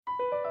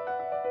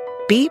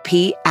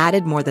BP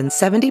added more than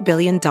 $70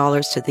 billion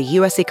to the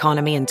U.S.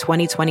 economy in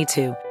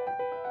 2022.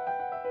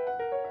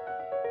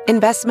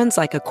 Investments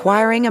like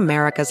acquiring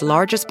America's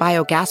largest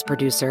biogas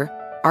producer,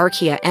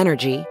 Archaea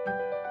Energy,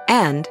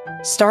 and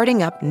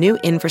starting up new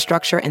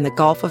infrastructure in the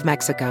Gulf of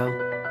Mexico.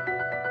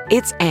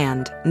 It's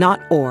and,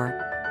 not or.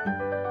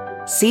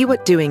 See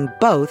what doing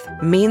both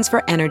means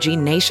for energy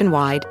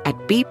nationwide at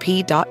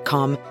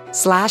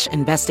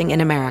bp.com/investing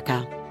in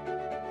America.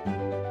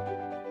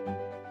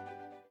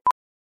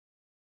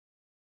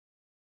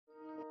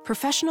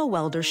 Professional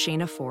welder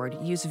Shayna Ford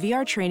used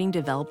VR training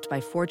developed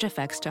by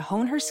ForgeFX to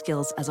hone her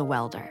skills as a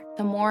welder.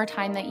 The more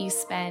time that you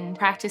spend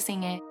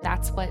practicing it,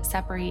 that's what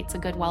separates a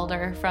good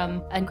welder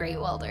from a great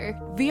welder.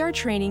 VR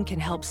training can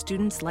help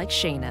students like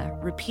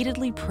Shayna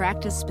repeatedly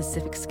practice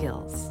specific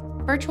skills.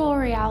 Virtual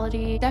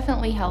reality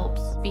definitely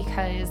helps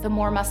because the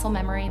more muscle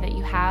memory that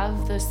you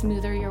have, the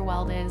smoother your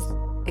weld is.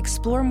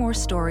 Explore more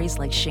stories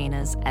like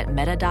Shayna's at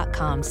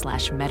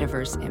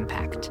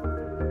meta.com/metaverseimpact.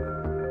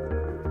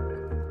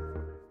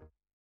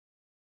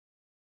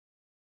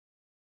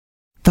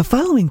 The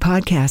following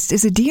podcast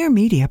is a Dear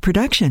Media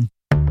production.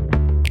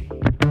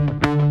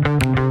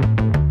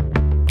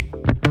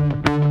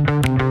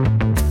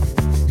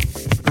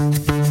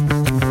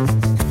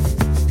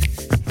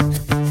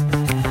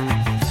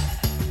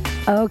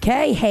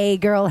 Okay, hey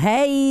girl,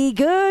 hey,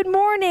 good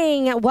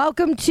morning.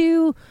 Welcome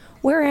to,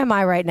 where am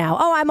I right now?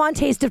 Oh, I'm on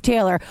Taste of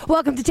Taylor.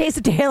 Welcome to Taste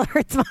of Taylor.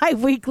 It's my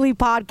weekly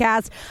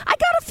podcast. I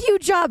got a few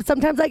jobs.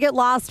 Sometimes I get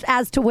lost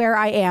as to where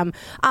I am.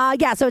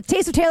 So it's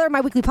Taste of Taylor,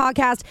 my weekly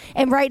podcast.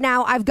 And right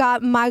now I've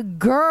got my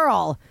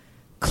girl,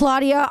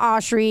 Claudia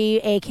Oshry,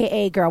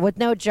 a.k.a. Girl with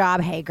No Job.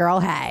 Hey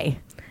girl, hey.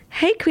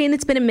 Hey Queen,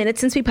 it's been a minute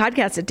since we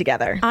podcasted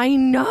together. I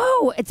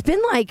know. It's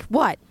been like,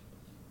 what?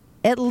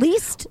 At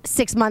least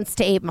 6 months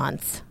to 8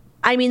 months.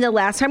 I mean, the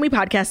last time we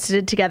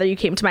podcasted together, you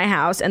came to my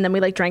house, and then we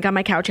drank on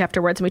my couch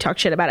afterwards, and we talked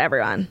shit about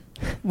everyone,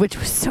 which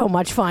was so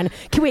much fun.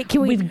 Can we?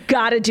 We've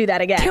got to do that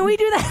again. Can we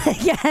do that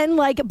again?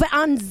 But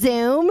on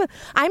Zoom,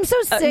 I'm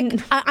so sick.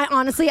 I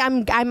honestly,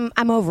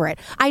 I'm over it.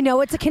 I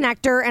know it's a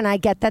connector, and I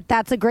get that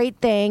that's a great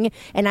thing,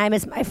 and I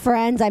miss my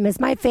friends, I miss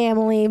my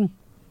family,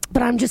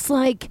 but I'm just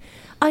like,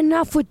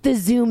 enough with the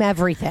Zoom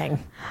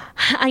everything.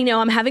 I know.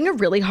 I'm having a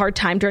really hard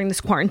time during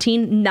this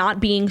quarantine not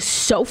being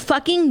so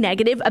fucking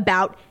negative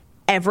about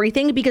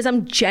everything, because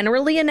I'm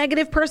generally a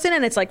negative person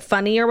and it's like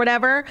funny or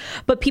whatever,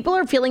 but people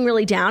are feeling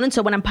really down. And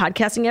so when I'm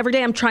podcasting every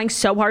day, I'm trying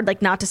so hard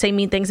not to say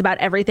mean things about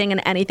everything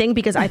and anything,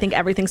 because I think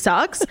everything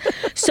sucks.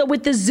 So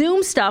with the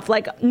Zoom stuff,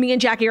 me and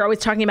Jackie are always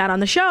talking about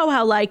on the show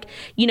how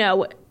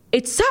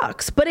it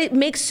sucks, but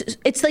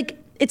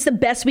it's the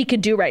best we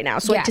could do right now.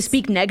 So to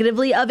speak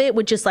negatively of it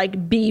would just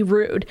be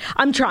rude.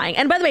 I'm trying.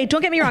 And by the way,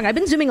 don't get me wrong, I've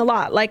been Zooming a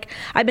lot.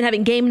 I've been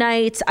having game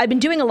nights. I've been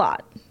doing a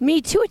lot. Me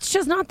too. It's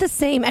just not the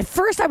same. At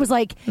first I was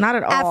like, not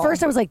at all. At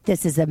first I was like,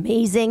 this is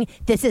amazing.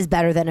 This is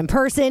better than in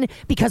person,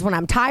 because when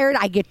I'm tired,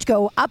 I get to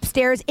go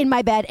upstairs in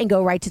my bed and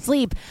go right to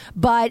sleep.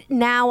 But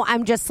now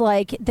I'm just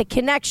like, the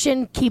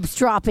connection keeps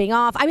dropping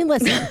off. I mean,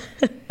 listen,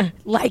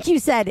 like you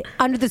said,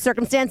 under the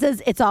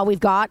circumstances, it's all we've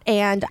got.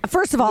 And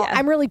first of all,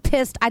 I'm really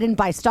pissed I didn't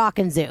buy stock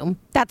in Zoom.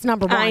 That's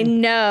number one. I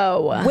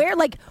know.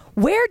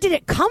 Where did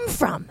it come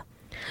from?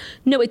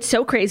 No, it's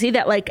so crazy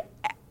that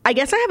I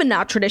guess I have a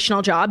not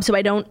traditional job, so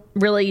I don't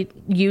really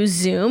use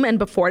Zoom. And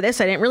before this,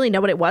 I didn't really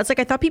know what it was.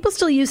 I thought people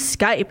still use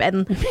Skype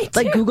and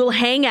Google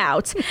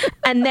Hangouts.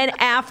 And then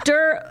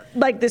after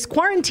this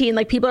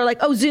quarantine, people are like,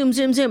 oh, Zoom.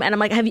 And I'm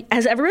like,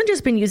 has everyone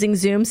just been using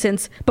Zoom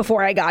since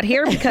before I got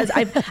here? Because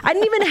I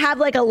didn't even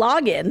have a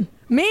login.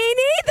 Me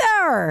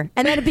neither.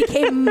 And then it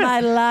became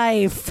my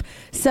life.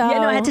 So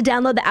I had to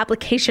download the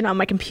application on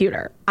my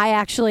computer. I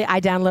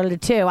downloaded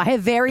it too. I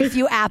have very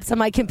few apps on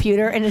my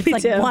computer, and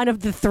it's one of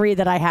the 3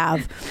 that I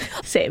have.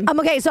 Same.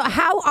 Okay, so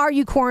how are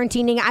you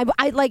quarantining?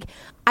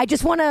 I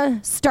just want to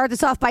start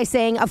this off by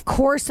saying, of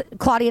course,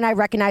 Claudia and I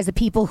recognize the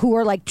people who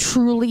are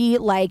truly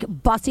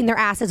busting their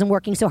asses and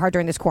working so hard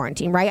during this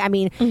quarantine, right? I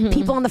mean,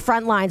 people on the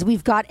front lines.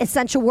 We've got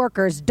essential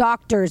workers,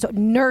 doctors,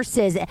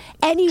 nurses,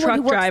 anyone truck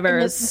who works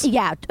drivers.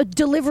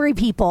 Delivery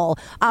people,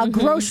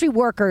 grocery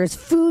workers,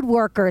 food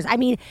workers. I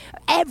mean,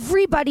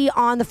 everybody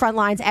on the front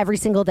lines every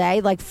single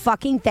day.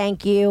 Fucking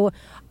thank you.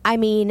 I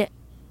mean,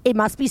 it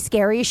must be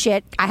scary as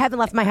shit. I haven't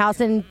left my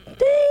house in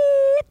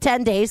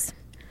 10 days.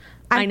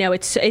 I know,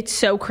 it's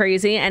so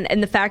crazy.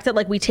 And the fact that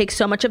we take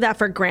so much of that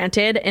for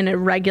granted in a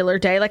regular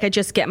day. I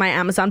just get my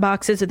Amazon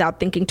boxes without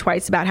thinking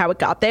twice about how it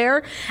got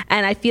there.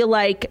 And I feel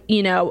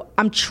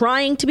I'm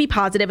trying to be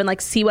positive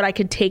and see what I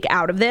could take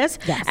out of this.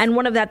 Yes. And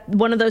one of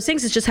those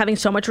things is just having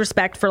so much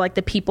respect for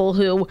the people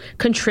who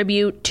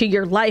contribute to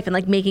your life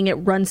and making it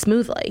run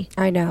smoothly.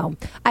 I know.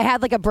 I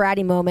had a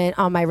bratty moment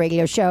on my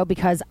radio show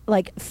because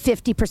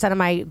 50% of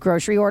my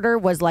grocery order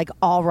was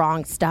all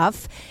wrong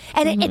stuff.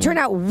 And it turned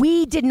out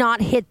we did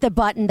not hit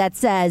the button that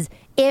says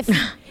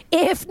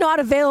if not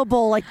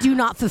available, do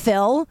not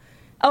fulfill.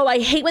 Oh, I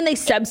hate when they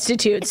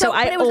substitute. So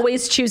I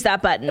always choose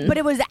that button. But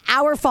it was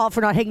our fault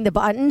for not hitting the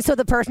button. So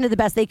the person did the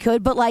best they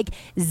could. But like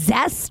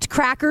Zest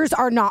crackers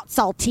are not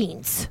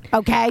saltines.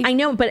 Okay. I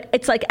know, but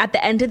it's like at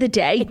the end of the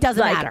day, it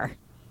doesn't matter.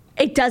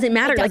 It doesn't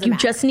matter. You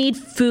just need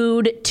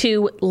food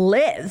to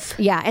live.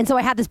 Yeah. And so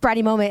I had this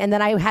bratty moment, and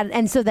then I had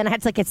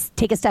to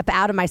take a step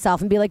out of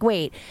myself and be like,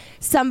 wait,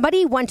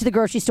 somebody went to the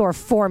grocery store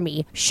for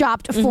me,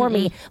 shopped for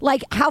me.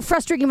 Like, how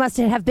frustrating must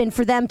it have been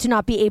for them to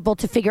not be able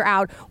to figure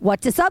out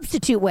what to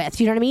substitute with?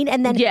 You know what I mean?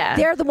 And then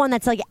they're the one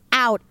that's like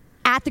out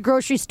at the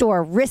grocery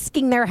store,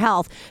 risking their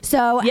health.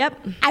 So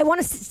I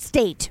want to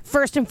state,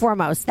 first and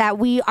foremost, that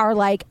we are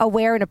like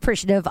aware and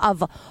appreciative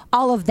of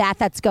all of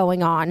that's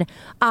going on.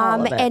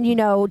 And, you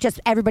know, just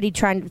everybody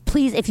trying,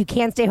 please, if you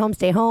can stay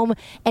home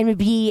and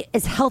be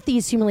as healthy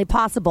as humanly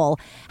possible.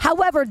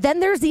 However, then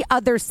there's the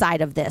other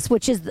side of this,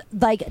 which is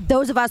like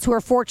those of us who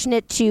are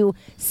fortunate to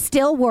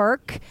still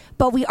work,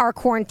 but we are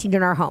quarantined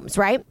in our homes,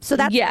 right? So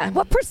that's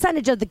what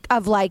percentage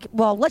of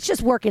let's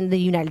just work in the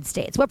United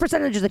States. What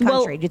percentage of the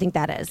country do you think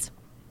that is?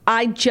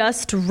 I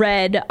just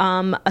read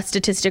a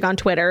statistic on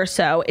Twitter,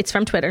 so it's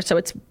from Twitter, so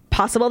it's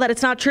possible that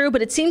it's not true,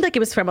 but it seemed like it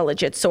was from a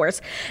legit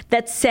source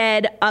that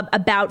said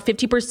about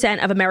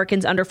 50% of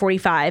Americans under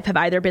 45 have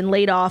either been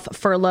laid off,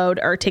 furloughed,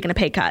 or taken a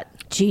pay cut.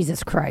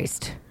 Jesus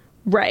Christ.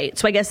 Right.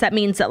 So I guess that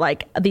means that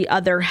like the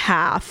other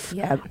half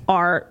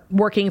are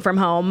working from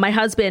home. My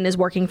husband is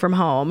working from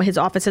home. His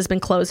office has been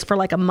closed for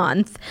like a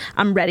month.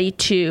 I'm ready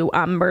to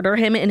murder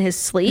him in his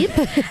sleep.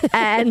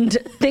 And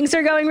things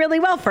are going really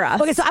well for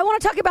us. Okay, so I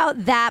want to talk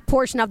about that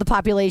portion of the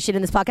population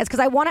in this podcast because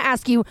I want to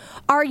ask you,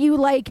 how are you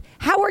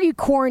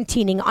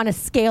quarantining on a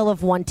scale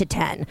of 1 to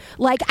 10?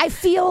 Like, I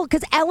feel,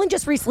 because Ellen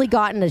just recently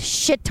got in a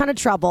shit ton of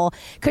trouble.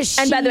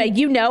 And by the way,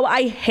 you know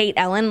I hate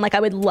Ellen. Like,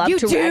 I would love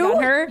to rag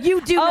on her. You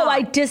do Oh, not.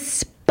 I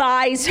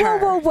despise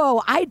her.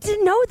 Whoa. I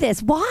didn't know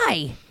this.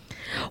 Why?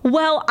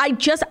 Well,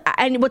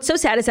 and what's so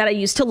sad is that I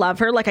used to love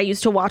her. Like, I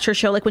used to watch her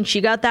show, like when she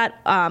got that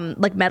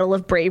like Medal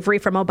of Bravery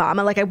from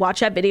Obama. Like, I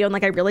watched that video and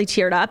like I really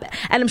teared up.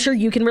 And I'm sure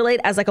you can relate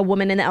as like a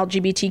woman in the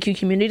LGBTQ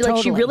community.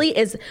 Like, she really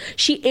is.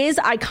 She is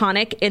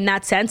iconic in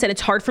that sense, and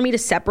it's hard for me to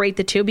separate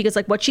the two because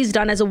like what she's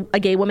done as a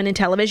gay woman in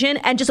television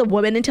and just a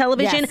woman in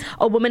television,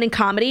 a woman in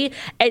comedy.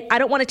 I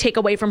don't want to take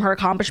away from her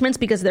accomplishments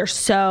because they're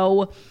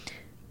so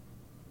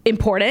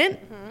important.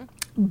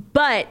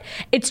 But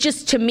it's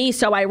just, to me,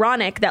 so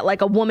ironic that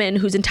like a woman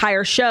whose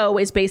entire show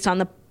is based on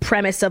the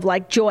premise of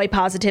like joy,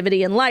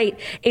 positivity, and light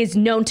is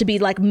known to be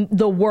like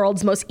the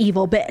world's most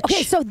evil bitch.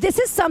 Okay, so this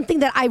is something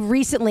that I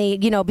recently,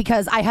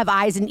 because I have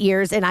eyes and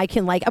ears and I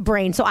can like a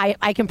brain, so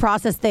I can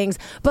process things.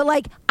 But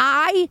like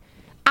I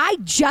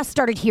just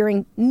started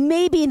hearing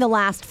maybe in the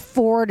last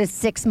 4 to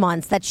 6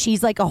 months that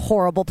she's like a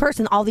horrible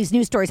person. All these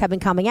news stories have been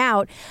coming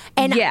out.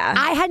 And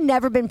I had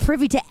never been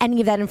privy to any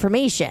of that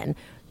information.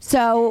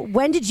 So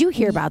when did you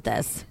hear about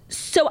this?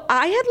 So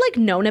I had like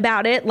known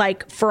about it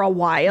like for a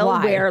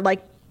while. Where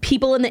like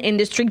people in the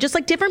industry, just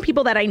like different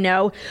people that I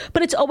know,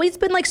 but it's always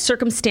been like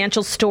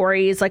circumstantial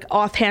stories, like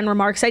offhand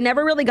remarks. I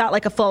never really got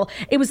like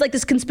it was like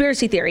this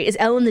conspiracy theory. Is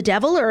Ellen the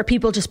devil, or are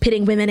people just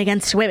pitting women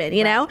against women,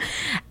 you know?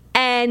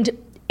 And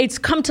it's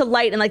come to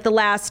light in like the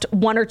last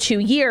 1 or 2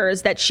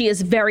 years that she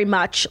is very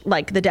much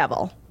like the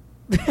devil.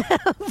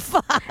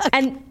 Fuck.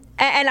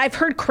 And I've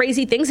heard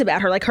crazy things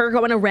about her, like her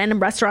going to random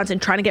restaurants and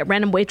trying to get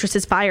random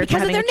waitresses fired for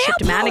having a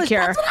chipped manicure.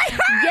 That's what I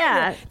heard.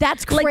 Yeah,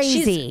 that's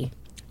crazy.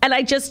 And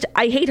I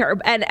hate her.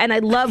 And I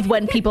love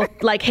when people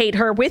like hate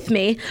her with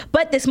me.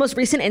 But this most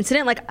recent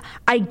incident, like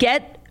I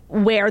get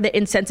where the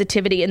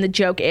insensitivity in the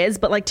joke is.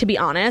 But like, to be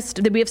honest,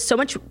 we have so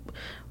much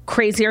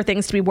crazier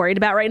things to be worried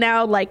about right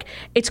now. Like,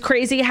 it's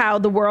crazy how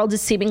the world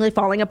is seemingly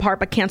falling apart,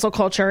 but cancel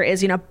culture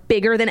is,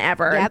 bigger than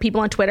ever. And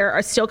people on Twitter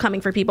are still coming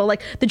for people.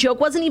 Like, the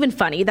joke wasn't even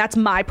funny. That's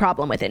my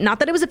problem with it. Not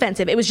that it was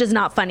offensive. It was just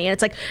not funny. And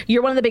it's like,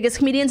 you're one of the biggest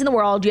comedians in the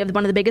world. You have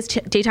one of the biggest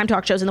daytime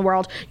talk shows in the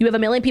world. You have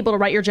 1 million people to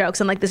write your jokes.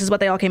 And like, this is what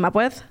they all came up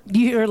with.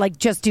 You're like,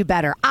 just do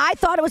better. I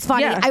thought it was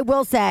funny. Yeah. I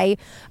will say,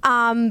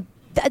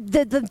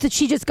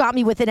 she just got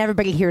me with it.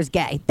 Everybody here is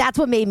gay. That's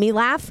what made me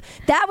laugh.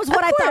 That was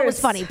what I thought was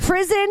funny.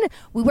 Prison,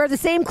 we wear the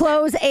same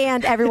clothes,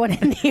 and everyone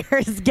in here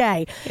is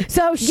gay.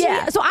 So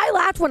so I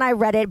laughed when I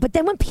read it, but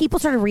then when people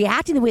started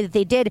reacting the way that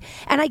they did,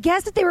 and I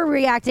guess that they were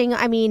reacting,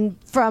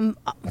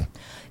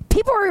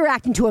 people were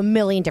reacting to a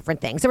million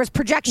different things. There was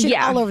projection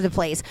all over the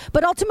place.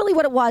 But ultimately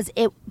what it was,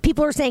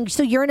 people were saying,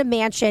 so you're in a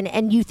mansion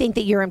and you think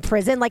that you're in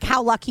prison? Like,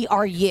 how lucky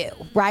are you,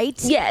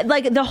 right? Yeah,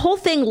 like the whole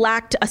thing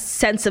lacked a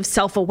sense of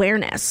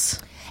self-awareness.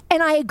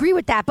 And I agree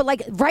with that. But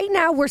like right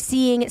now we're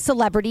seeing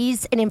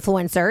celebrities and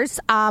influencers.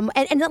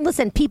 And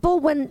listen,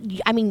 people,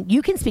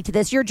 you can speak to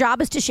this. Your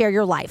job is to share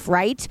your life,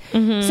 right?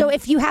 Mm-hmm. So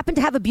if you happen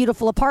to have a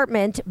beautiful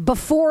apartment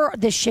before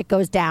this shit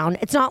goes down,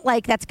 it's not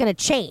like that's going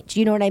to change.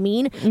 You know what I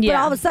mean? Yeah. But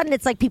all of a sudden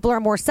it's like people are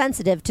more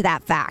sensitive to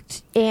that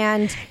fact.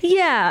 And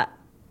yeah,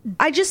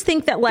 I just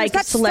think that like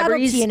there's that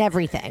celebrities subtlety in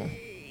everything.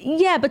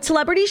 Yeah, but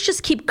celebrities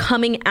just keep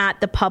coming at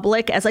the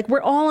public as like,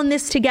 we're all in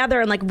this together,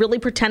 and like really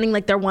pretending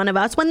like they're one of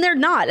us when they're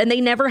not, and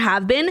they never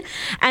have been.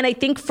 And I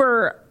think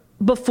for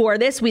before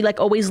this, we like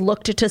always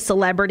looked to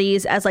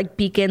celebrities as like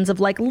beacons of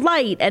like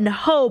light and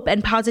hope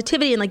and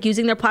positivity and like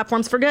using their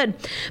platforms for good.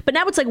 But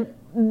now it's like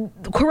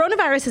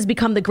coronavirus has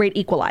become the great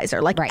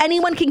equalizer. Like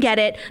anyone can get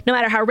it, no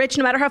matter how rich,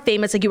 no matter how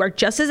famous. Like you are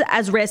just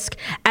as risk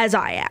as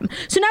I am.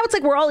 So now it's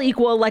like we're all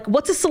equal. Like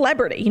what's a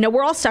celebrity? You know,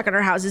 we're all stuck in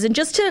our houses, and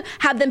just to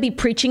have them be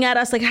preaching at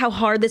us like how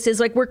hard this is,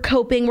 like we're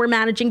coping, we're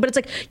managing. But it's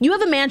like you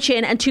have a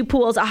mansion and 2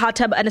 pools, a hot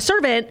tub, and a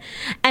servant,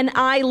 and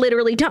I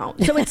literally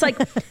don't. So it's like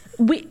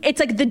it's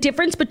like the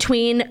difference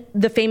between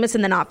the famous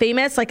and the not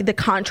famous, like the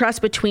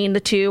contrast between the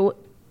two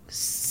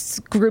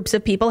groups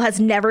of people has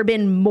never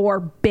been more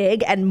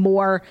big and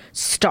more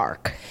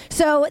stark.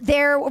 So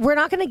we're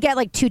not going to get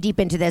like too deep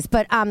into this,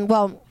 but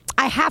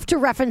I have to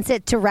reference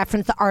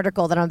the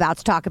article that I'm about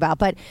to talk about.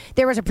 But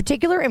there was a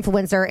particular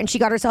influencer, and she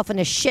got herself in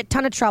a shit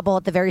ton of trouble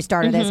at the very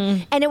start of this.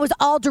 And it was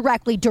all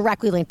directly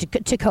linked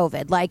to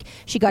COVID. Like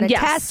she got a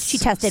test, she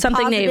tested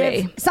something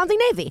positive. Something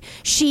Navy.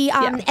 She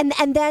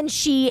and then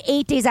she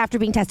 8 days after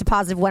being tested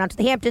positive went out to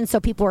the Hamptons. So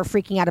people were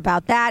freaking out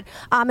about that.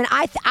 And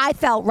I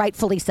felt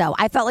rightfully so.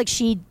 I felt like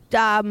she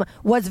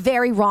was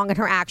very wrong in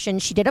her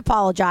actions. She did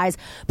apologize.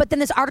 But then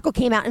this article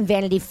came out in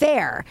Vanity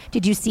Fair.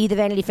 Did you see the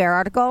Vanity Fair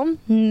article?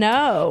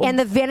 No. And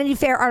the Vanity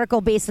Fair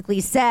article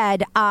basically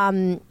said,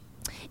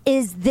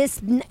 is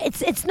this,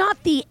 it's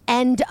not the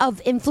end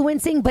of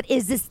influencing, but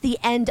is this the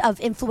end of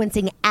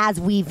influencing as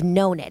we've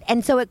known it?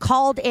 And so it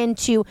called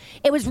into,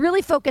 it was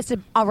really focused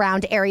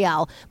around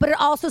Ariel, but it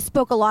also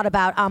spoke a lot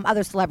about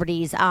other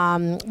celebrities,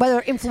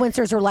 whether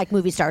influencers or like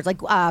movie stars, like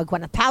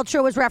Gwyneth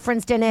Paltrow was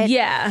referenced in it.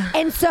 Yeah.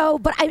 And so,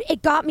 but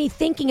it got me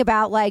thinking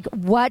about like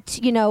what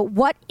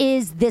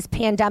is this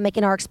pandemic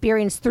and our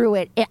experience through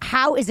it?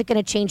 How is it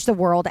going to change the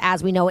world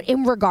as we know it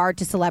in regard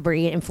to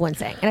celebrity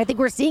influencing? And I think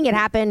we're seeing it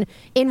happen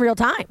in real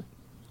time.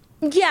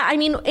 Yeah, I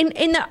mean,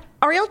 in the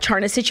Ariel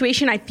Charnas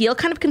situation, I feel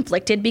kind of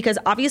conflicted because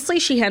obviously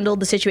she handled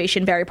the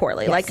situation very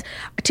poorly. Yes. Like,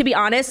 to be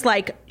honest,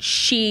 like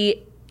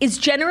she is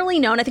generally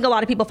known. I think a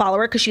lot of people follow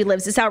her because she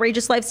lives this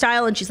outrageous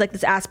lifestyle, and she's like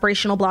this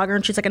aspirational blogger,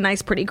 and she's like a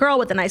nice, pretty girl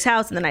with a nice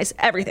house and the nice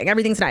everything.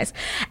 Everything's nice.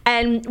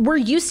 And we're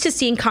used to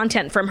seeing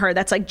content from her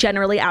that's like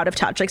generally out of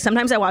touch. Like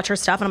sometimes I watch her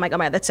stuff and I'm like, oh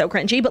my God, that's so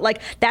cringy. But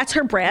like that's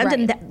her brand,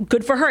 and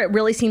good for her. It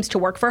really seems to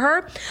work for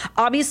her.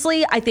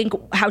 Obviously, I think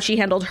how she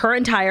handled her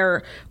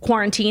entire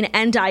quarantine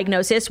and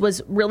diagnosis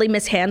was really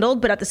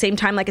mishandled. But at the same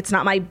time, like it's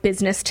not my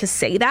business to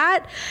say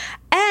that.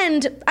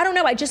 And I don't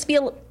know.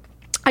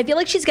 I feel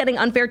like she's getting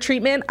unfair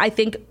treatment. I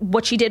think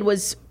what she did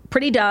was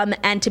pretty dumb,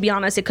 and to be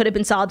honest, it could have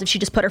been solved if she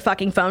just put her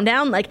fucking phone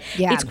down. Like,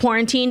 it's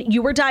quarantine.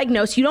 You were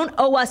diagnosed. You don't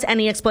owe us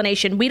any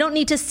explanation. We don't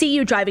need to see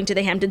you driving to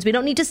the Hamptons. We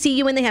don't need to see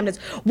you in the Hamptons.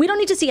 We don't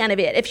need to see any of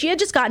it. If she had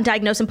just gotten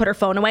diagnosed and put her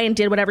phone away and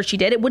did whatever she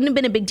did, it wouldn't have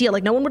been a big deal.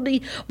 Like, no one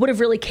would have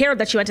really cared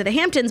that she went to the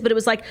Hamptons, but it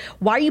was like,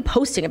 why are you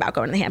posting about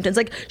going to the Hamptons?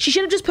 Like, she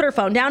should have just put her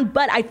phone down,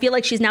 but I feel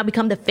like she's now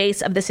become the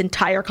face of this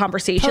entire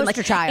conversation.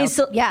 Poster child.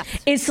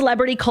 Is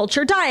celebrity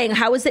culture dying?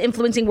 How is the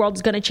influencing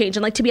world going to change?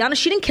 And like, to be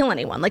honest, she didn't kill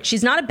anyone. Like,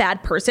 she's not a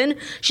bad person.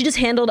 She just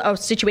handled a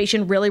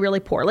situation really, really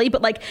poorly.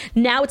 But like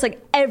now it's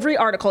like every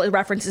article it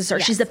references her.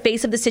 Yes. She's the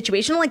face of the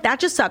situation. Like that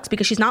just sucks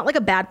because she's not like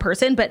a bad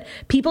person, but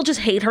people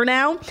just hate her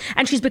now.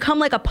 And she's become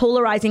like a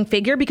polarizing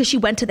figure because she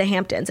went to the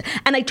Hamptons.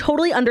 And I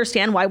totally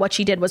understand why what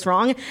she did was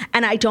wrong.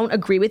 And I don't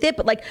agree with it.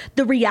 But like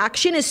the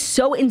reaction is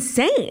so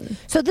insane.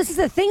 So this is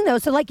the thing though.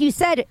 So like you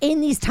said,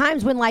 in these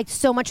times when like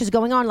so much is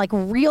going on, like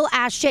real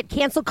ass shit,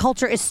 cancel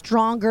culture is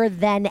stronger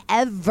than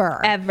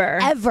ever.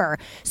 Ever.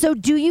 So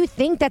do you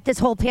think that this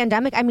whole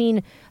pandemic, I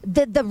mean,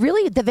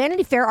 the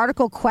Vanity Fair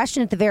article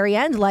question at the very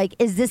end, like,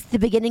 is this the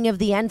beginning of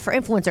the end for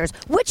influencers?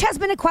 Which has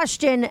been a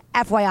question,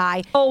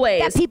 FYI,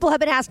 always, that people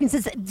have been asking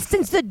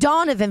since the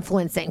dawn of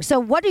influencing. So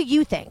what do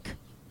you think?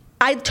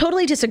 I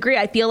totally disagree.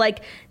 I feel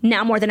like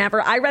now more than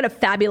ever, I read a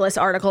fabulous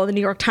article in the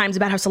New York Times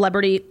about how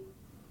celebrity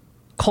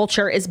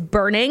culture is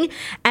burning.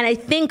 And I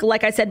think,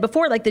 like I said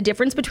before, like the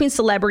difference between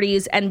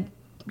celebrities and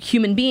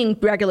human being,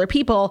 regular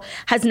people,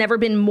 has never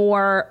been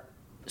more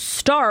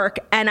stark.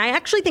 And I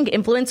actually think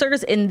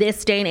influencers in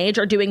this day and age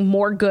are doing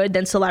more good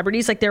than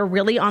celebrities. Like they're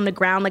really on the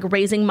ground, like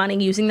raising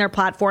money, using their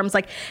platforms,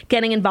 like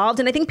getting involved.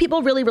 And I think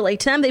people really relate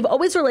to them. They've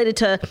always related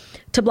to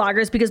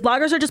bloggers because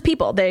bloggers are just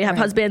people. They have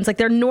husbands, like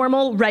they're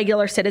normal,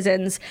 regular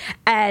citizens.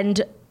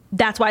 And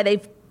that's why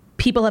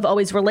people have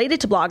always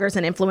related to bloggers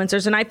and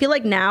influencers. And I feel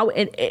like now,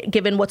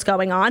 given what's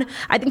going on,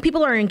 I think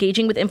people are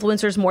engaging with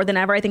influencers more than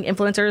ever. I think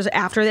influencers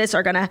after this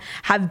are going to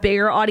have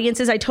bigger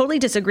audiences. I totally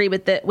disagree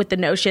with the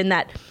notion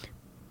that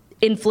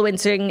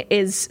influencing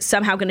is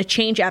somehow going to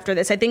change after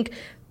this. I think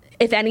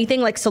if anything,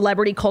 like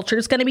celebrity culture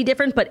is going to be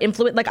different, but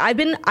like I've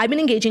been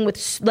engaging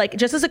with, like,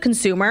 just as a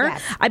consumer,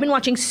 yes. I've been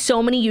watching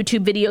so many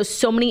YouTube videos,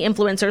 so many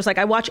influencers. Like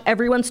I watch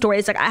everyone's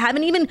stories. Like I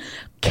haven't even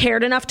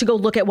cared enough to go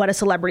look at what a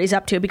celebrity's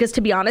up to because,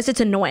 to be honest,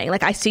 it's annoying.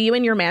 Like I see you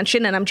in your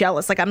mansion and I'm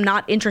jealous. Like I'm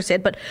not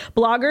interested. But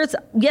bloggers,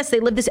 yes, they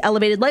live this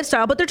elevated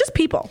lifestyle, but they're just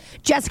people.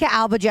 Jessica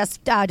Alba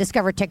just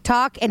discovered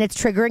TikTok and it's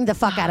triggering the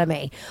fuck out of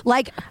me.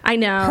 Like I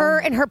know her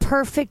and her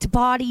perfect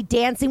body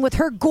dancing with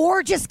her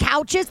gorgeous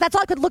couches. That's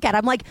all I could look at.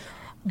 I'm like,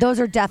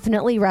 those are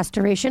definitely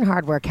Restoration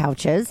Hardware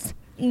couches.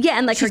 Yeah,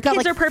 and like She's her got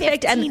kids like are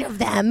perfect. 15 And of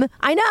them.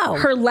 I know.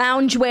 her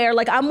loungewear,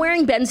 like I'm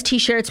wearing Ben's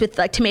t-shirts with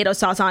like tomato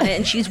sauce on it,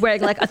 and she's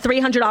wearing like a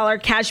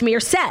 $300 cashmere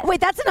set.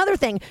 Wait, that's another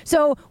thing.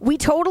 So we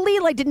totally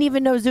like didn't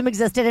even know Zoom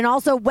existed. And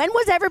also, when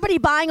was everybody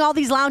buying all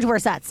these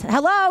loungewear sets?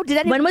 Hello?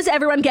 When was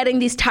everyone getting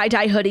these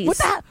tie-dye hoodies? What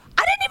the hell?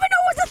 I didn't even know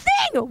it was a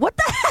thing. What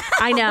the hell?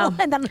 I know.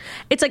 And then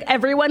it's like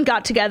everyone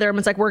got together and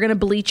was like, we're going to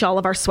bleach all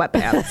of our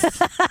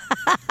sweatpants.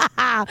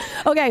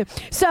 Okay,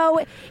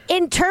 so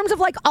in terms of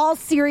like all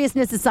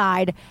seriousness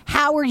aside,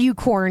 how are you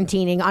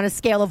quarantining on a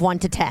scale of 1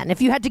 to 10?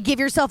 If you had to give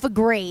yourself a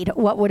grade,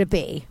 what would it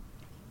be?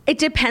 It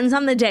depends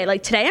on the day.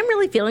 Like today, I'm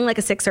really feeling like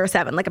a 6 or a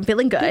 7. Like I'm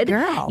feeling good.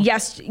 Girl.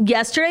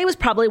 Yesterday was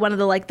probably one of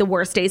the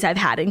worst days I've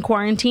had in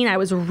quarantine. I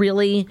was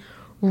really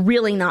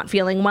not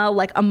feeling well,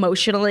 like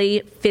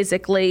emotionally,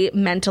 physically,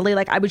 mentally.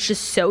 Like I was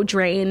just so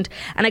drained,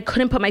 and I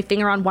couldn't put my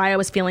finger on why I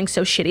was feeling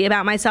so shitty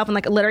about myself. And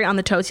like literally on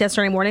the toast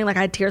yesterday morning, like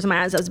I had tears in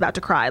my eyes. I was about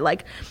to cry.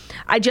 Like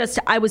I just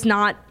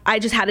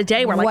had a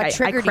day where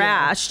like I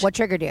crashed. What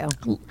triggered you?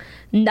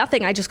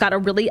 Nothing. I just got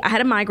I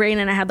had a migraine,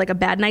 and I had like a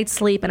bad night's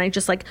sleep, and I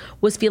just like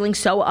was feeling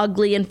so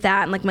ugly and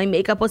fat, and like my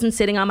makeup wasn't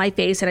sitting on my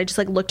face, and I just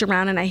like looked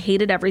around and I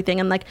hated everything.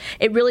 And like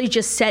it really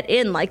just set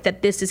in like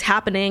that this is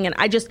happening. And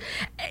I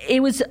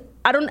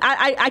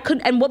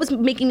couldn't, and what was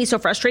making me so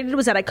frustrated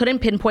was that I couldn't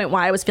pinpoint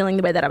why I was feeling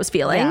the way that I was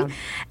feeling. Yeah.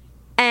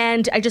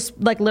 And I just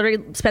like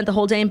literally spent the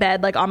whole day in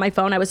bed, like on my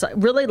phone. I was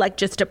really like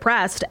just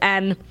depressed,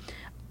 and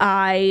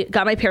I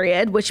got my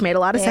period, which made a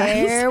lot of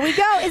sense. There we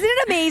go. Isn't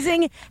it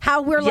amazing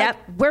how we're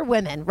we're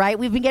women, right?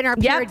 We've been getting our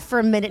period for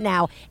a minute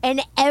now.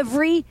 And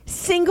every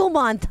single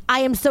month, I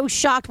am so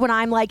shocked when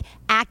I'm like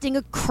acting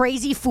a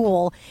crazy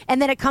fool.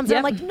 And then it comes and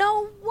I'm like,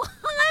 no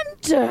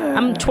wonder.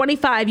 I'm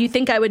 25. You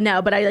think I would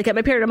know, but I like get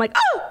my period. I'm like,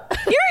 oh,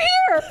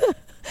 you're here.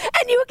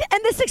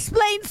 And this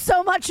explains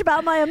so much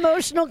about my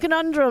emotional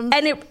conundrums.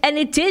 And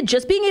it did.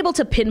 Just being able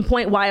to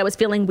pinpoint why I was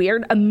feeling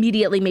weird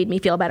immediately made me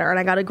feel better. And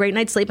I got a great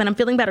night's sleep, and I'm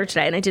feeling better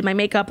today. And I did my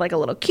makeup like a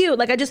little cute.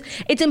 Like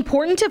it's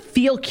important to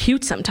feel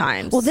cute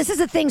sometimes. Well, this is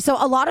the thing. So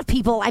a lot of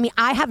people, I mean,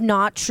 I have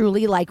not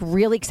truly like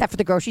really, except for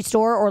the grocery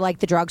store or like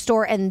the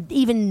drugstore. And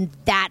even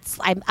that's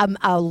I'm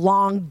a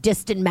long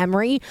distant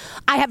memory.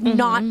 I have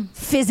not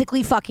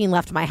physically fucking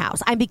left my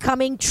house. I'm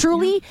becoming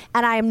truly,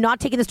 and I am not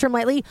taking this term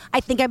lightly, I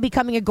think I'm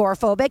becoming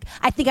agoraphobic.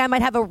 I think I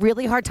might have a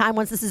really hard time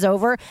once this is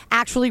over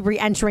actually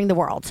re-entering the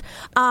world.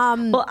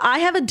 Well, I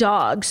have a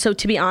dog, so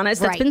to be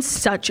honest, that's been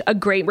such a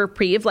great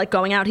reprieve. Like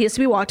going out, he has to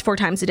be walked 4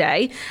 times a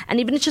day, and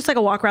even it's just like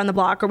a walk around the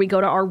block, or we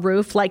go to our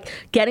roof. Like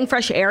getting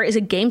fresh air is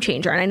a game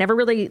changer, and I never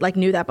really like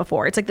knew that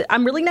before. It's like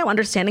I'm really now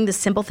understanding the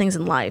simple things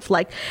in life.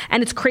 Like,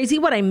 and it's crazy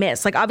what I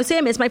miss. Like obviously,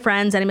 I miss my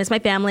friends, and I miss my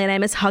family, and I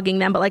miss hugging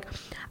them, but like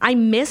I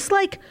miss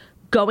like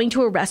going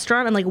to a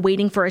restaurant and like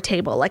waiting for a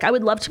table. Like I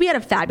would love to be at a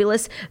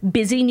fabulous,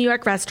 busy New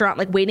York restaurant,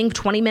 like waiting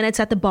 20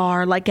 minutes at the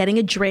bar, like getting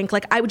a drink.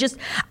 Like I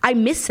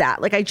miss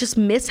that. Like I just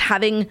miss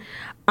having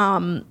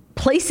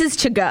places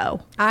to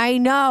go. I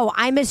know.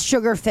 I miss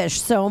Sugarfish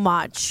so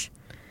much.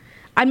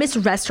 I miss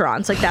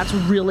restaurants. Like that's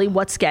really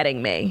what's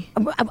getting me.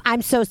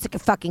 I'm so sick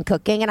of fucking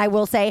cooking, and I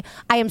will say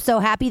I am so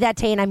happy that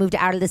Tay and I moved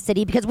out of the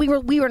city because we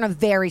were in a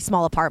very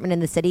small apartment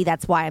in the city.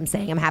 That's why I'm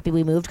saying I'm happy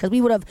we moved, because we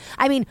would have.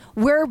 I mean,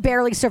 we're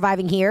barely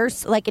surviving here,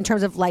 like in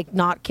terms of like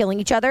not killing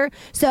each other.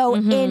 So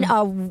in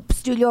a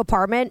studio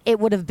apartment, it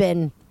would have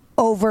been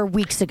over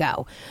weeks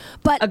ago.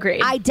 But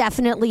agreed. I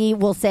definitely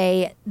will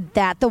say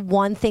that the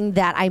one thing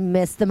that I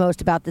miss the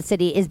most about the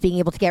city is being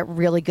able to get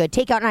really good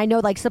takeout. And I know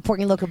like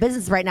supporting local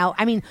business right now.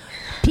 I mean,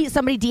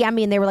 somebody DM'd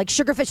me and they were like,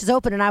 Sugarfish is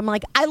open. And I'm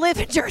like, I live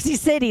in Jersey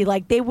City.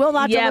 Like they will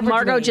not deliver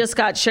Margot to me. just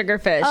got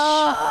Sugarfish.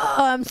 Oh,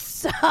 I'm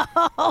so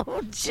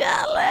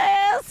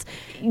jealous.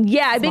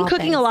 Yeah, I've been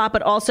cooking a lot,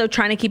 but also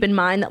trying to keep in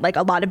mind that like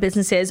a lot of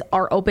businesses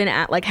are open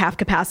at like half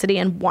capacity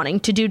and wanting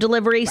to do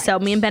delivery. Right. So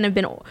me and Ben have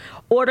been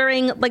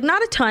ordering like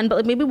not a ton, but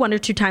like maybe 1 or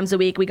 2 times a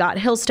week. We got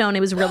Hillstone. It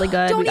was really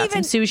good. We got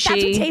some sushi.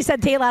 That's what Tay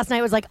said. Tay last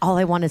night was like, all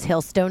I want is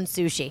Hillstone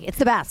sushi. It's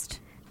the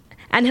best.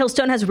 And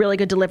Hillstone has really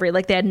good delivery.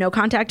 Like they had no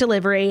contact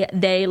delivery.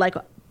 They like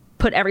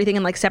put everything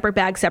in like separate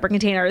bags, separate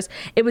containers.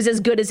 It was as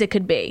good as it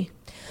could be.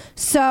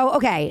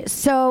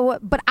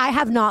 But I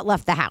have not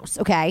left the house,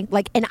 okay?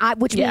 Like,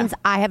 which means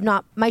I have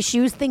not, my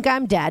shoes think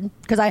I'm dead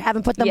because I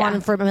haven't put them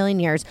on for a million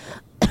years.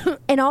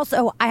 And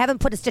also, I haven't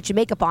put a stitch of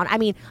makeup on. I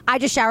mean, I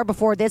just showered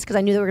before this because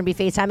I knew they were going to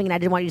be FaceTiming and I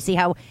didn't want you to see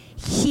how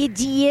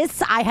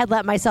hideous I had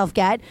let myself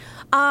get.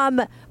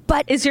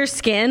 But is your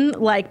skin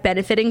like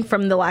benefiting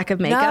from the lack of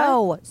makeup?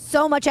 No,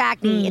 so much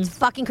acne. It's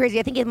fucking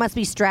crazy. I think it must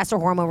be stress or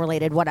hormone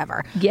related,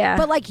 whatever. Yeah.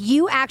 But like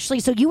you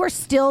actually, so you are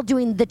still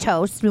doing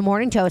the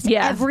morning toast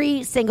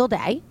every single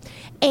day,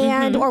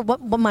 and or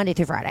Monday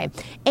through Friday,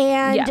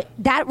 and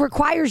that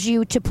requires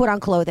you to put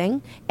on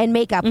clothing and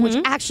makeup, which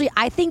actually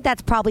I think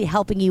that's probably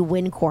helping you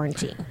win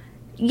quarantine.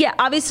 Yeah,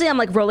 obviously I'm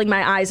like rolling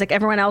my eyes like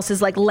everyone else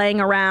is like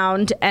laying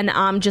around and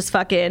I'm just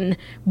fucking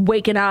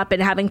waking up and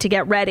having to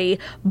get ready.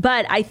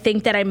 But I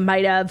think that I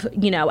might have,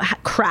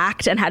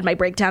 cracked and had my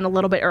breakdown a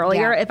little bit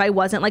earlier if I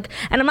wasn't like,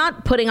 and I'm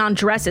not putting on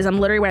dresses, I'm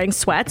literally wearing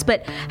sweats,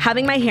 but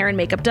having my hair and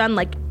makeup done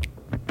like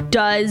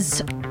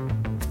does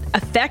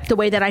affect the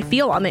way that I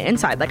feel on the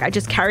inside. Like I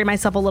just carry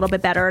myself a little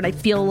bit better and I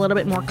feel a little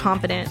bit more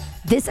confident.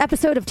 This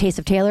episode of Taste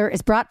of Taylor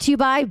is brought to you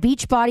by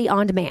Beachbody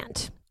On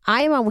Demand.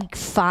 I am on week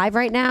 5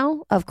 right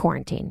now of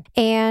quarantine.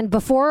 And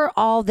before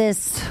all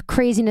this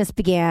craziness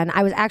began,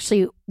 I was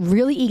actually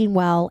really eating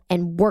well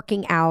and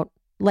working out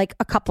like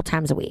a couple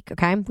times a week,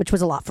 okay? Which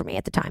was a lot for me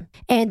at the time.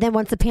 And then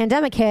once the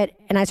pandemic hit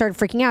and I started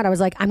freaking out, I was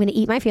like, I'm going to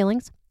eat my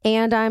feelings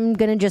and I'm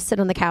going to just sit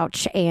on the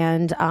couch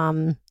and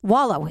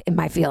wallow in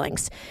my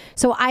feelings.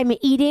 So I'm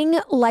eating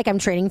like I'm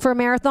training for a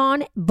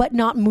marathon, but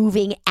not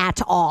moving at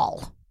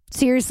all.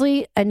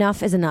 Seriously,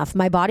 enough is enough.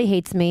 My body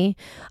hates me.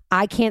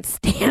 I can't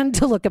stand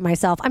to look at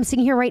myself. I'm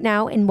sitting here right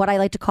now in what I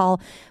like to call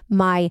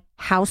my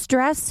house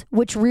dress,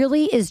 which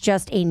really is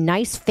just a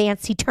nice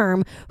fancy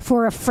term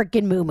for a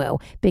freaking moo-moo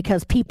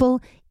because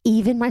people,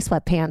 even my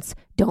sweatpants,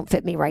 don't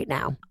fit me right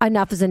now.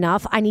 Enough is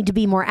enough. I need to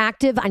be more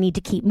active. I need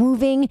to keep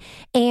moving.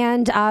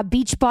 And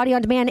Beachbody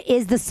On Demand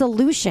is the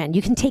solution.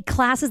 You can take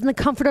classes in the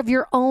comfort of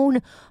your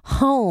own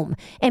home.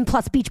 And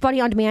plus,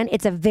 Beachbody On Demand,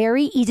 it's a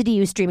very easy to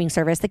use streaming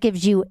service that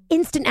gives you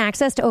instant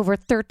access to over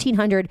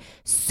 1,300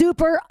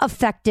 super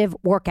effective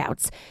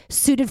workouts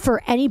suited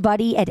for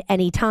anybody at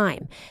any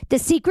time. The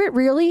secret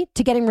really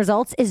to getting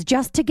results is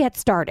just to get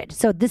started.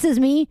 So this is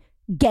me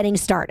getting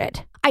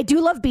started. I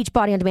do love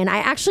Beachbody On Demand. I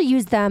actually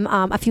used them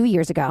a few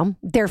years ago.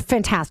 They're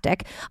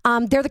fantastic.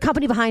 They're the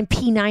company behind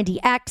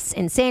P90X,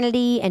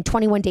 Insanity, and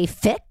 21 Day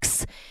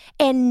Fix.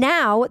 And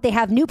now they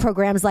have new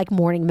programs like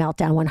Morning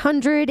Meltdown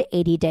 100,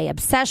 80 Day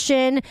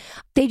Obsession.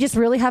 They just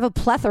really have a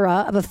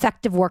plethora of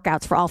effective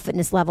workouts for all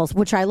fitness levels,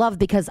 which I love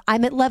because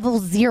I'm at level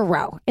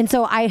 0. And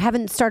so I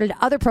haven't started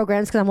other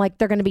programs because I'm like,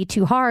 they're going to be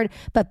too hard.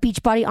 But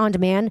Beachbody On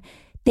Demand,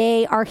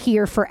 they are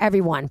here for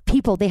everyone.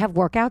 People, they have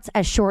workouts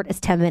as short as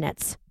 10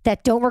 minutes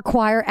that don't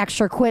require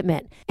extra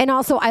equipment. And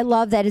also, I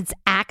love that it's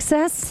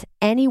access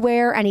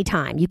anywhere,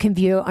 anytime. You can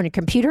view it on your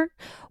computer,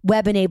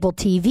 web-enabled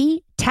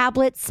TV,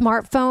 tablet,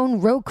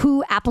 smartphone,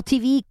 Roku, Apple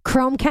TV,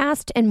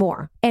 Chromecast, and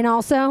more. And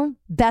also,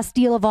 best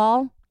deal of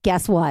all,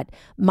 guess what?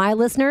 My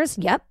listeners,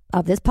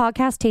 of this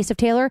podcast, Taste of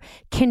Taylor,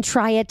 can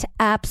try it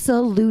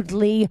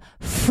absolutely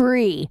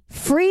free.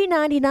 Free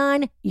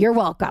 99, you're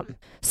welcome.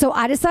 So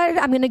I decided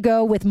I'm going to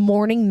go with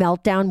Morning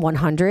Meltdown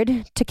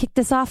 100 to kick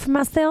this off for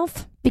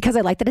myself because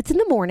I like that it's in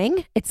the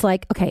morning. It's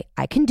like, okay,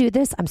 I can do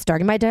this. I'm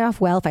starting my day off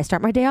well. If I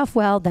start my day off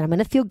well, then I'm going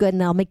to feel good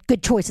and I'll make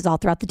good choices all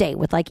throughout the day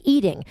with like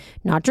eating,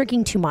 not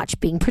drinking too much,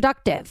 being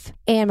productive.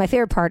 And my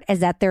favorite part is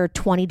that they're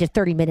 20 to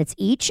 30 minutes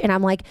each. And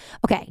I'm like,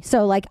 okay,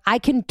 so like I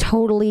can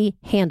totally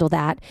handle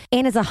that.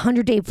 And it's a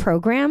 100-day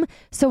program.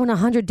 So in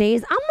 100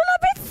 days, I'm going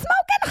to be smoking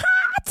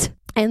hot.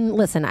 And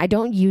listen, I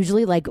don't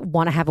usually like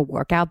want to have a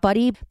workout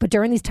buddy, but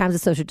during these times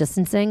of social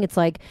distancing, it's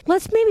like,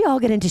 let's maybe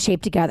all get into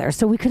shape together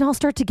so we can all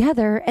start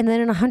together. And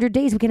then in 100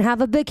 days, we can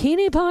have a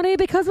bikini party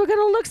because we're going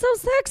to look so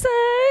sexy.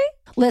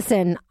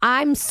 Listen,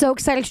 I'm so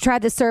excited to try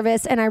this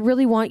service and I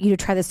really want you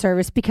to try this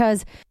service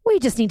because we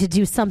just need to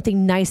do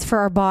something nice for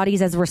our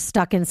bodies as we're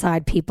stuck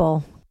inside,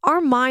 people.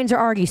 Our minds are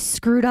already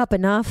screwed up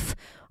enough.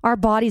 Our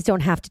bodies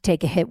don't have to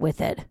take a hit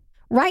with it.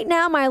 Right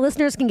now, my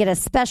listeners can get a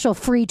special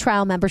free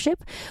trial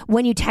membership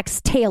when you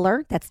text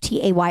Taylor, that's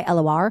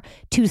Taylor,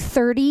 to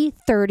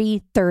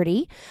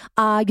 303030.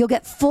 You'll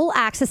get full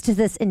access to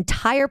this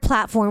entire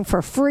platform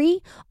for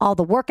free, all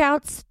the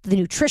workouts, the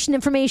nutrition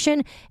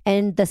information,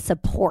 and the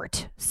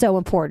support. So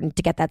important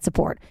to get that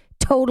support.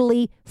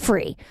 Totally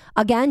free.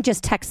 Again,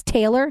 just text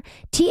Taylor,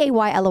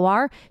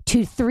 Taylor,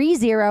 to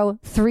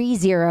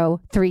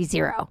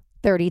 303030,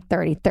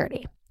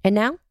 303030. And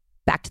now,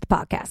 back to the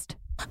podcast.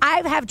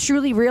 I have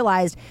truly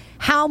realized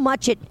how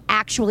much it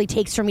actually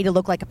takes for me to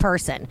look like a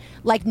person.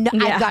 Like,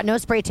 I've got no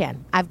spray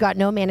tan. I've got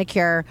no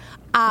manicure.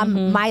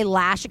 My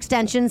lash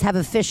extensions have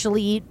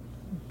officially,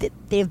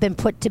 they've been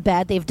put to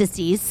bed. They've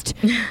deceased.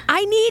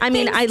 I need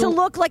things to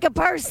look like a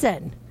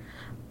person.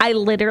 I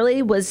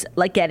literally was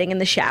like getting in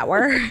the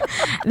shower.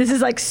 This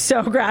is like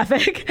so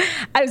graphic.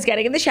 I was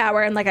getting in the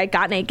shower and like I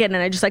got naked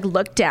and I just like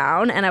looked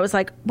down and I was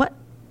like, what?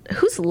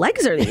 Whose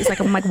legs are these?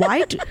 Like, I'm like,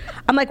 why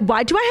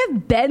do I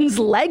have Ben's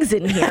legs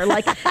in here?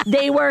 Like,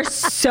 they were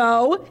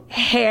so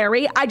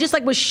hairy. I just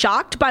like was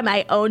shocked by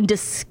my own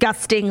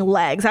disgusting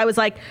legs. I was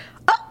like,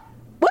 oh,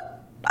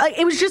 what?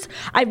 It was just,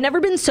 I've never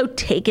been so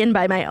taken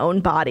by my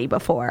own body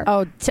before.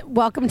 Oh,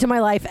 welcome to my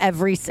life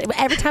every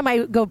time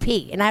I go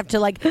pee and I have to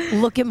like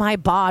look at my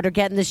bod or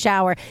get in the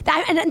shower.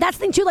 And that's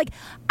the thing too, like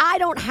I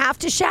don't have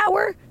to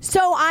shower,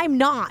 so I'm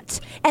not.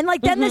 And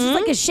like then this is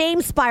like a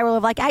shame spiral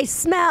of like, I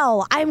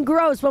smell, I'm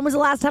gross. When was the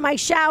last time I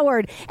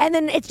showered? And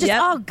then it's just,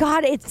 oh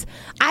God,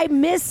 I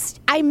miss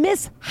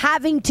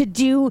having to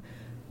do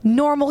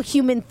normal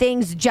human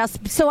things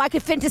just so I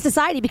could fit into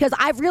society because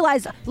I've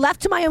realized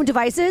left to my own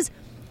devices,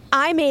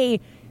 I'm a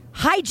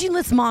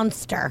hygieneless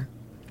monster.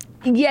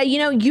 Yeah, you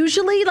know,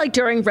 usually like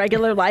during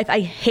regular life, I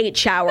hate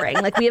showering.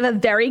 Like we have a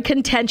very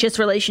contentious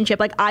relationship.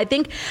 Like I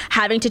think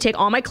having to take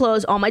all my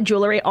clothes, all my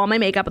jewelry, all my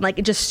makeup and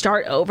like just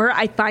start over,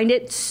 I find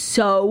it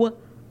so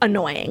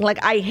annoying.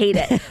 Like I hate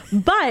it.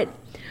 But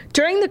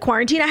during the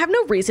quarantine, I have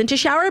no reason to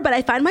shower, but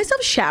I find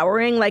myself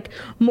showering like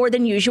more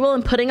than usual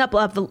and putting up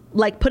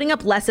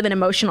less of an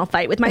emotional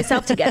fight with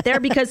myself to get there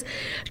because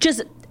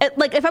just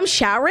like if I'm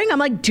showering, I'm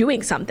like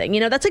doing something,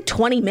 that's like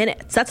 20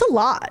 minutes. That's a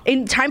lot.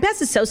 And time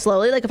passes so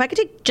slowly. Like if I could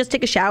just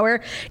take a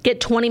shower,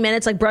 get 20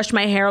 minutes, like brush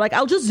my hair, like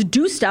I'll just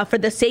do stuff for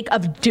the sake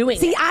of doing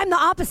it. See, I'm the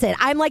opposite.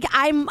 I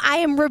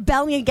am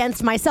rebelling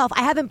against myself.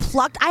 I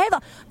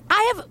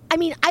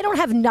don't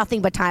have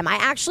nothing but time. I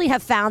actually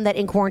have found that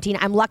in quarantine,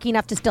 I'm lucky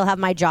enough to still have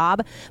my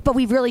job, but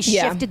we've really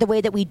shifted the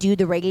way that we do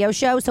the radio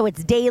show. So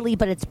it's daily,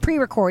 but it's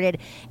pre-recorded.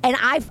 And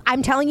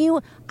I'm telling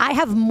you, I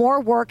have more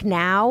work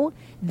now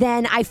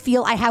than I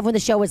feel I have when the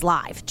show is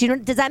live.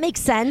 Does that make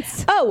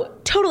sense? Oh,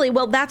 totally.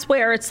 Well, that's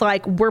where it's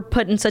like we're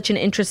put in such an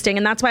interesting,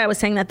 and that's why I was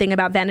saying that thing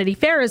about Vanity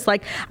Fair is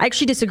like, I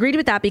actually disagreed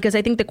with that because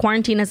I think the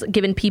quarantine has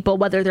given people,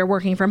 whether they're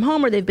working from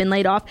home or they've been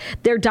laid off,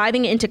 they're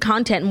diving into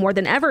content more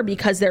than ever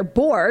because they're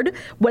bored,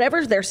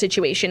 whatever their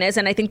situation is.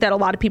 And I think that a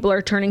lot of people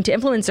are turning to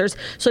influencers.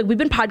 So like we've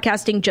been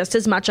podcasting just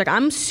as much. Like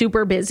I'm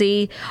super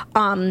busy,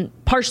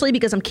 partially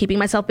because I'm keeping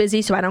myself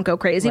busy so I don't go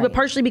crazy, but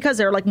partially because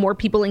there are like more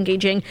people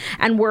engaging,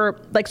 and we're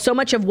like so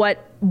much of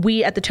what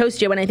we at the Toast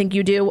do, and I think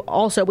you do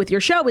also with your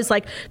show, is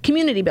like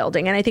community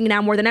building. And I think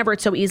now more than ever,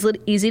 it's so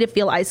easy to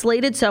feel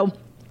isolated. So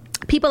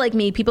people like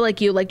me, people like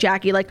you, like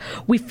Jackie, like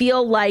we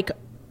feel like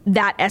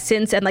that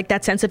essence and like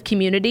that sense of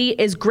community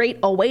is great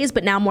always,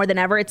 but now more than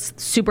ever, it's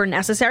super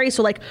necessary.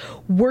 So like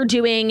we're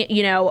doing,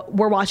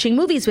 we're watching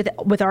movies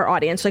with our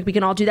audience. Like we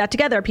can all do that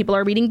together. People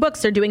are reading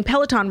books. They're doing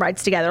Peloton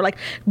rides together. Like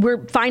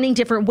we're finding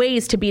different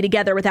ways to be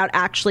together without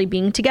actually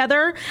being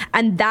together.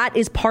 And that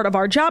is part of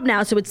our job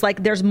now. So it's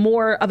like there's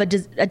more of a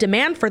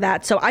demand for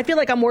that. So I feel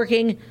like I'm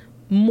working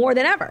more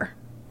than ever.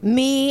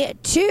 Me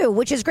too,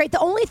 which is great. The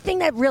only thing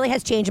that really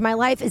has changed in my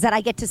life is that I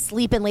get to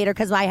sleep in later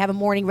because I have a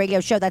morning radio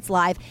show that's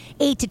live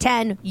 8 to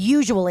 10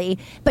 usually.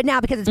 But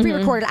now because it's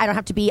pre-recorded, I don't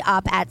have to be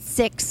up at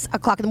 6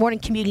 o'clock in the morning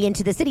commuting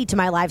into the city to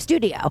my live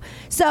studio.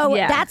 So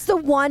that's the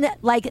one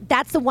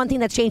thing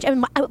that's changed. I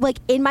mean, like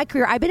in my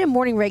career, I've been in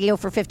morning radio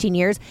for 15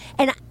 years,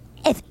 and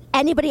if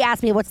anybody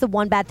asked me what's the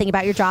one bad thing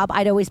about your job,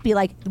 I'd always be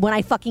like, when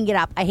I fucking get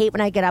up. I hate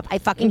when I get up. I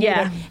fucking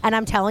hate it. And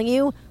I'm telling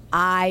you,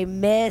 I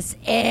miss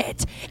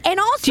it. And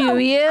also, do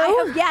you?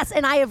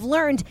 I have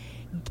learned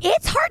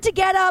it's hard to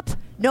get up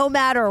no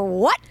matter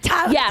what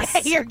time of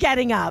day you're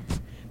getting up.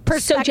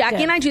 So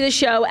Jackie and I do the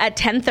show at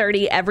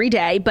 10:30 every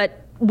day, but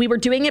we were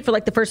doing it for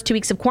like the first 2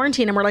 weeks of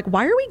quarantine, and we're like,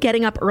 why are we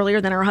getting up earlier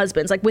than our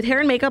husbands? Like with hair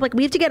and makeup, like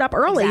we have to get up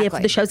early if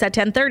the show's at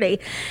 10:30.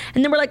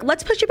 And then we're like,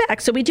 let's push it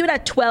back. So we do it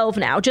at 12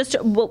 now.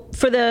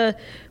 For the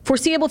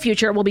foreseeable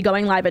future, we'll be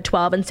going live at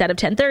 12 instead of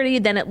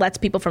 10:30. Then it lets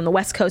people from the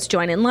West Coast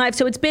join in live.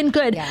 So it's been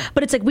good. Yeah.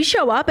 But it's like we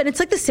show up and it's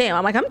like the same.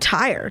 I'm like, I'm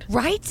tired.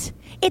 Right?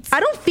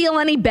 I don't feel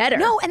any better.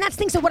 No, and that's the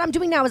thing. So what I'm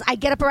doing now is I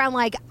get up around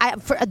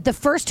for the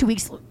first 2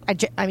 weeks,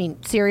 I mean,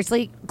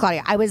 seriously,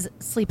 Claudia, I was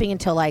sleeping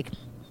until like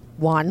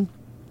 1.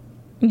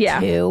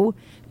 2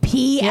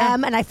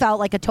 p.m. and I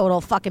felt like a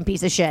total fucking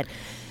piece of shit.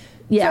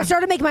 So I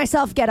started making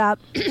myself get up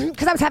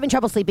because I was having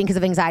trouble sleeping because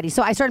of anxiety.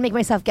 So I started making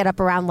myself get up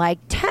around like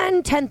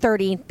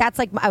 10:30. That's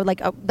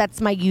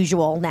that's my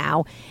usual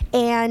now.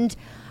 And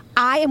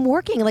I am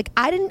working. Like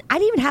I didn't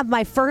even have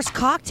my first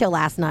cocktail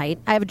last night.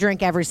 I have a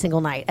drink every single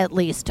night, at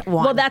least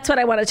one. Well, that's what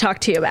I want to talk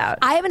to you about.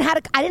 I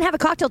didn't have a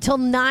cocktail till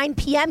 9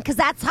 p.m. because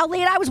that's how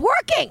late I was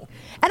working.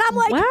 And I'm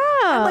like,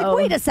 wow.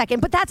 Wait a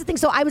second. But that's the thing.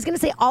 So I was going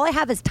to say all I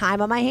have is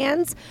time on my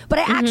hands, but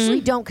I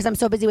actually don't because I'm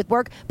so busy with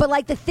work. But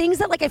like the things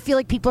that like I feel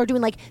like people are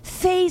doing, like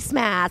face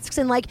masks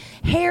and like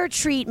hair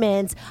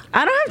treatments.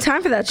 I don't have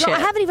time for that shit. I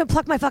haven't even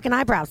plucked my fucking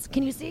eyebrows.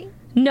 Can you see?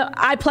 No,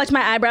 I plucked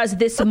my eyebrows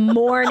this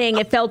morning.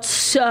 It felt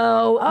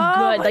so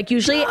good. Like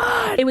usually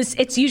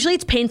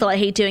it's painful. I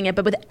hate doing it,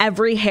 but with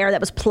every hair that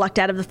was plucked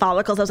out of the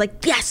follicles, I was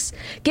like, yes,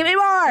 give me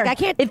more. Like, I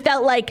can't. It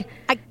felt like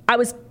I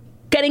was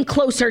getting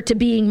closer to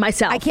being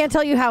myself. I can't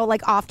tell you how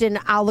like often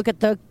I'll look at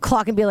the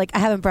clock and be like, I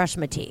haven't brushed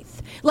my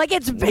teeth. Like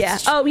it's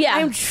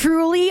I'm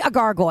truly a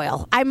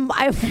gargoyle. I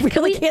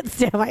really can't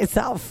stand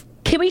myself.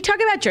 Can we talk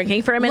about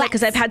drinking for a minute?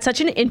 Because I've had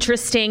such an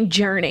interesting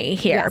journey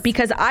here. Yes.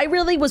 Because I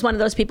really was one of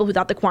those people who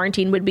thought the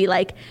quarantine would be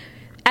like,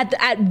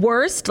 at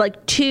worst,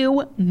 like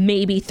 2,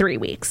 maybe 3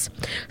 weeks.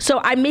 So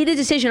I made a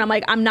decision. I'm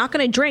like, I'm not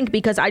going to drink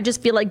because I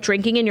just feel like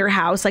drinking in your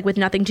house, like with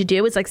nothing to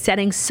do, is like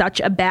setting such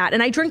a bad.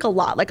 And I drink a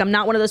lot. Like I'm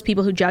not one of those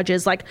people who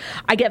judges. Like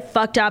I get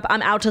fucked up.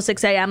 I'm out till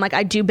 6 a.m. Like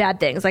I do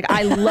bad things. Like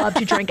I love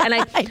to drink, and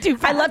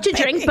I love to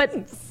drink,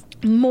 but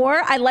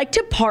more, I like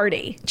to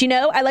party. Do you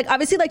know? I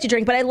obviously like to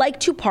drink, but I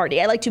like to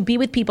party. I like to be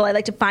with people. I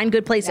like to find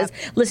good places,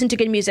 listen to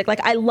good music. Like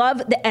I love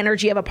the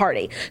energy of a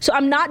party. So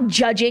I'm not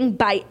judging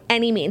by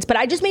any means, but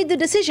I just made the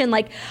decision,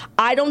 like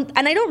I don't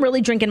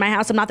really drink in my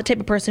house. I'm not the type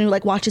of person who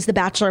like watches The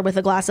Bachelor with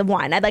a glass of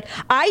wine.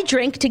 I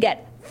drink to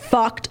get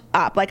fucked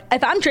up. Like,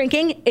 if I'm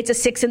drinking, it's a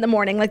 6 a.m.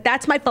 Like,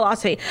 that's my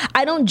philosophy.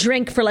 I don't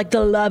drink for like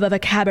the love of a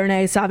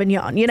Cabernet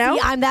Sauvignon, you know?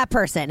 See, I'm that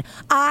person.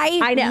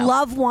 I know.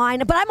 love wine,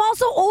 but I'm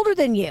also older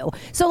than you.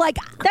 So like,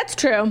 that's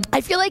true.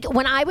 I feel like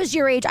when I was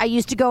your age, I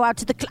used to go out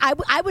to the,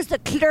 I was the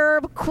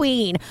club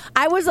queen.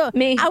 I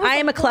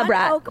am a club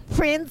rat. Oak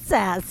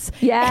princess.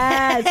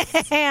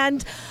 Yes.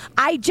 And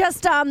I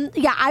just,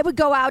 I would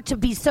go out to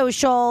be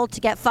social, to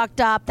get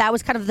fucked up. That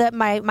was kind of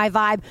my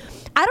vibe.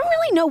 I don't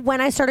really know when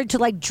I started to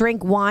like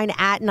drink wine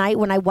at night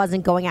when I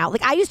wasn't going out.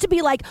 Like, I used to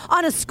be like,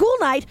 on a school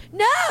night,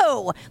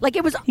 no. Like,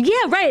 it was. Yeah,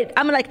 right.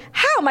 I'm like,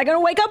 how am I going to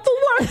wake up for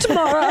work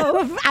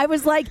tomorrow? I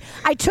was like,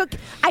 I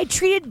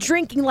treated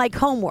drinking like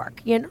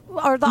homework, you know,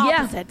 or the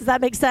opposite. Does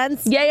that make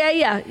sense?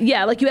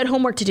 Yeah, like you had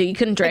homework to do. You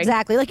couldn't drink.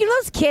 Exactly. Like, you know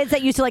those kids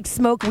that used to like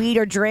smoke weed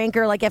or drink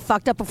or like get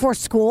fucked up before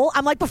school?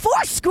 I'm like, before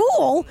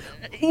school?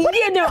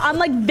 I'm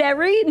like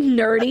very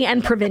nerdy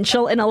and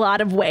provincial in a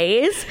lot of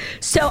ways.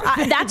 So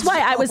that's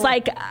why I was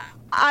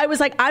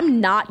like,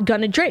 I'm not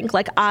gonna drink.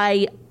 Like,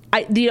 I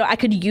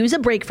could use a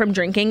break from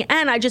drinking,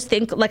 and I just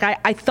think, like,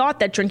 I thought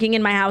that drinking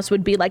in my house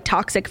would be like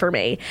toxic for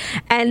me,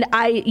 and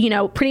I,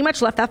 pretty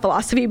much left that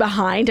philosophy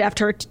behind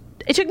after.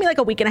 It took me like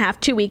a week and a half,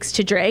 2 weeks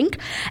to drink,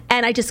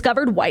 and I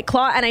discovered White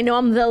Claw, and I know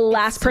I'm the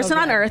last person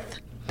on earth.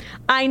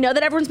 I know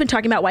that everyone's been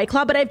talking about White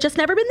Claw, but I've just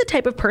never been the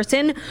type of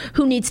person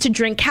who needs to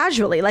drink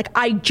casually. Like,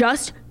 I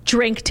just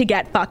drink to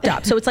get fucked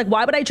up. So it's like,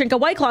 why would I drink a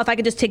White Claw if I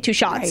could just take 2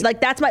 shots? Right.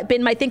 Like, that's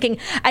been my thinking.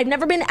 I've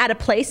never been at a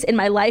place in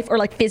my life or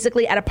like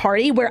physically at a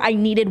party where I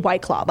needed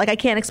White Claw. Like, I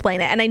can't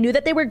explain it. And I knew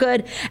that they were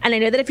good, and I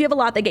know that if you have a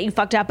lot, they get you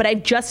fucked up, but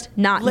I've just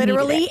not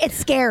literally, needed it. It's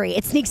scary.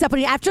 It sneaks up on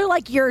you. After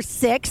like your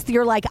 6th,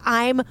 you're like,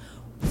 I'm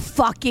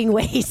fucking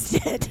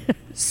wasted.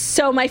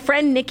 So my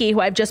friend Nikki, who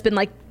I've just been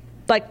like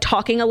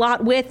talking a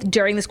lot with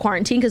during this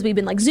quarantine, because we've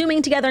been like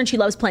Zooming together, and she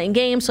loves playing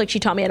games. So like, she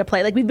taught me how to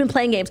play. Like, we've been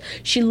playing games.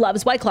 She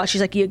loves White Claw. She's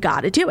like, you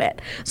got to do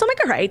it. So I'm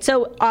like, all right.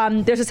 So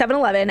there's a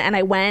 7-Eleven, and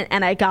I went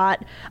and I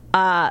got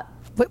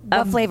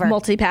what flavor?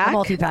 Multi-pack. A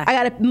multi-pack. I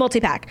got a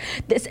multi-pack.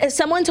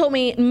 Someone told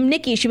me,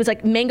 Nikki, she was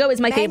like, mango is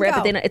my favorite,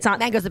 but then it's not.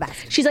 Mango's the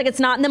best. She's like, it's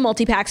not in the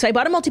multi-pack. So I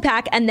bought a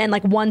multi-pack and then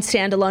like one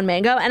standalone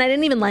mango, and I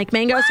didn't even like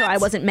mango, so I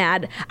wasn't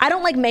mad. I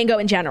don't like mango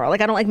in general.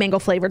 Like, I don't like mango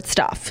flavored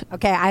stuff.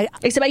 Okay, I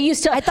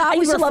used to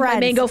love my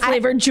mango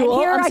flavored Jewel.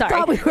 I'm sorry. I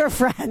thought we were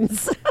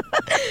friends.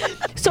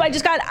 So I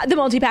just got the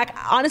multi-pack.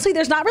 Honestly,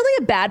 there's not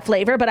really a bad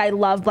flavor, but I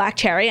love black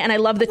cherry, and I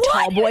love the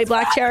tall boy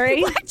black cherry.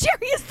 Black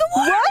cherry is the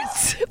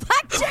worst. What?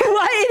 Black cherry.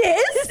 What it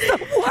is? It's the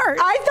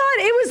worst. I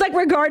thought it was like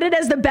regarded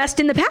as the best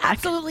in the pack.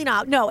 Absolutely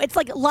not. No, it's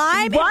like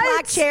lime and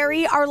black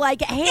cherry are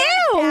like hands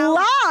down,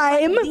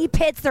 lime. Like the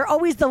pits. They're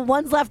always the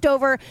ones left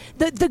over.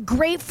 The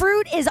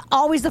grapefruit is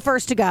always the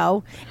first to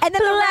go, and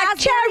then black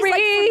the cherry. Like, for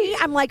me,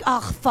 I'm like,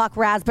 oh fuck,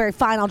 raspberry.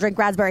 Fine, I'll drink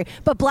raspberry.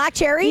 But black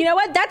cherry. You know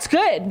what? That's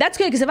good. That's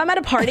good, because if I'm at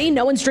a party,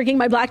 no one's drinking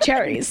my black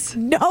cherries.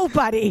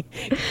 Nobody.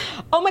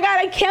 Oh my God,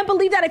 I can't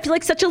believe that. I feel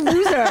like such a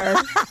loser.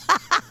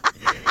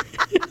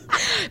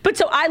 But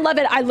so I love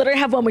it. I literally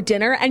have one with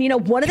dinner, and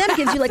one of them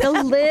gives you like a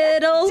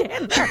little,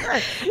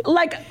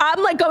 like,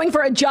 I'm like going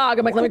for a jog.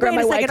 I'm like, let me grab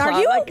my White Claw.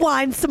 Are you a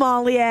wine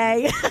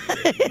sommelier?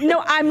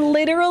 No, I'm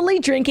literally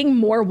drinking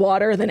more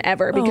water than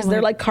ever because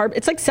they're like carb.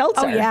 It's like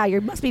seltzer. Oh yeah,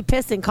 you must be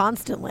pissing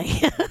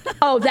constantly.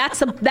 Oh, that's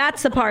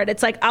the part.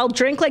 It's like I'll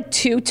drink like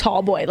 2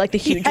 tall boy, like the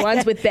huge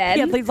ones with Ben.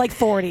 Yeah, like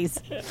 40s.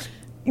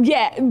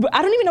 Yeah,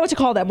 I don't even know what to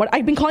call them.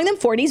 I've been calling them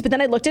 40s, but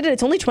then I looked at it.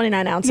 It's only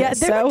 29 ounces. Yeah,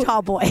 they're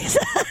tall boys.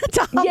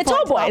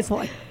 Tall boys.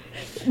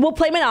 We'll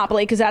play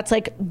Monopoly because that's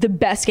like the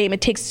best game. It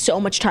takes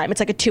so much time. It's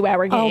like a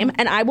 2-hour game,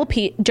 and I will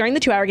pee during the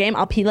 2-hour game.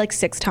 I'll pee like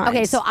 6 times.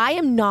 Okay, so I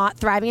am not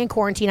thriving in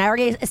quarantine. I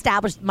already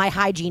established my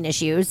hygiene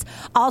issues.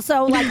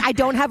 Also, like, I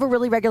don't have a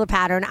really regular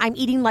pattern. I'm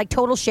eating like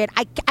total shit.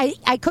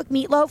 I cook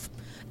meatloaf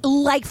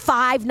like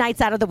 5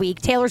 nights out of the week.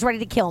 Taylor's ready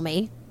to kill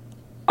me.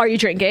 Are you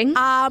drinking?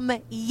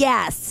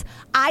 Yes.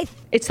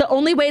 It's the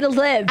only way to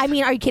live. I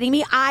mean, are you kidding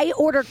me? I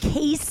order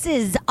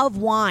cases of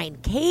wine.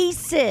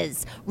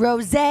 Cases.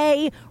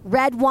 Rosé,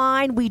 red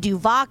wine. We do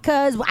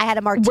vodkas. I had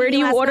a martini. Where do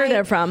you order night.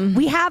 them from?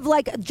 We have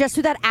like just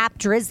through that app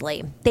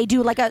Drizzly. They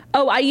do like a.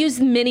 Oh, I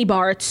use Mini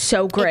Bar. It's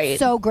so great. It's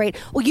so great.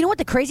 Well, you know what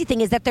the crazy thing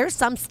is that there's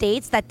some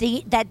states that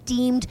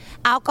deemed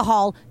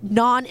alcohol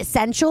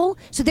non-essential.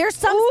 So there's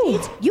some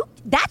states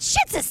that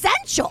shit's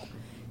essential.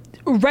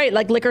 Right,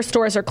 like liquor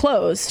stores are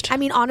closed. I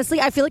mean, honestly,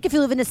 I feel like if you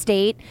live in a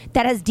state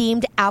that has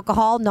deemed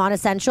alcohol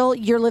non-essential,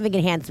 you're living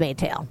in Handmaid's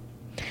Tale.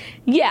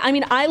 Yeah, I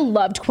mean, I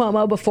loved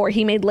Cuomo before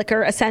he made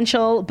liquor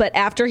essential, but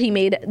after he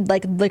made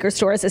like liquor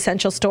stores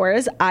essential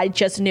stores, I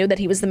just knew that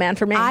he was the man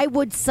for me. I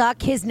would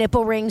suck his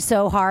nipple ring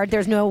so hard,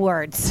 there's no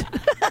words.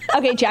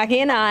 Okay, Jackie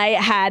and I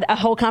had a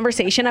whole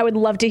conversation. I would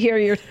love to hear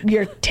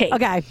your take.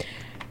 Okay.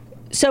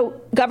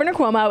 So Governor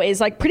Cuomo is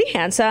like pretty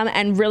handsome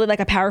and really like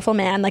a powerful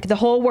man. Like the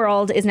whole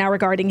world is now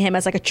regarding him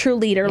as like a true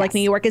leader. Like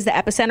New York is the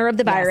epicenter of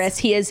the virus.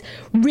 He is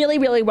really,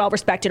 really well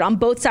respected on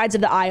both sides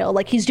of the aisle.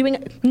 Like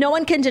no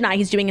one can deny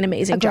he's doing an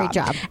amazing great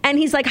job. And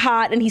he's like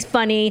hot and he's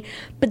funny.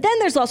 But then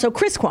there's also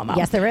Chris Cuomo.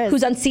 Yes, there is.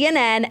 Who's on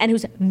CNN and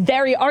who's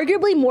very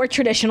arguably more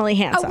traditionally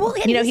handsome. Well,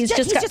 he's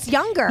just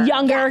younger.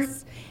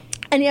 Yes.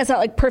 And he has that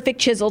like perfect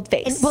chiseled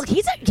face. And,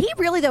 he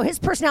really though, his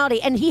personality,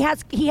 and he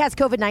has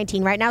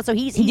COVID-19 right now, so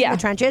he's in the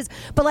trenches.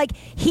 But like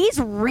he's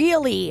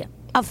really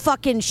a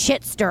fucking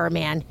shit stir,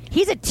 man.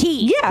 He's a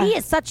tease. Yeah,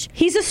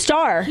 he's a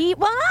star. I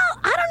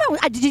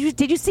don't know.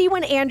 Did you see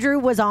when Andrew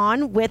was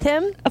on with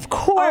him? Of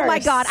course. Oh my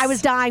God, I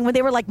was dying when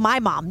they were like, my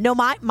mom. No,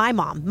 my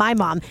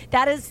mom.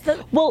 That is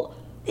the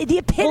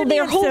epitome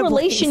their of whole siblings.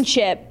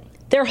 relationship.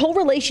 Their whole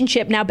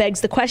relationship now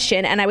begs the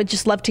question, and I would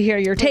just love to hear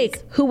your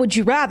take. Who would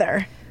you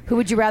rather? Who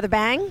would you rather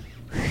bang?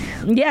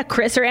 Yeah,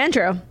 Chris or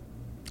Andrew?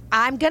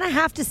 I'm going to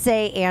have to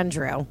say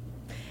Andrew.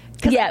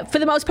 Yeah, for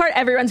the most part,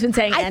 everyone's been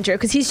saying Andrew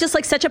because he's just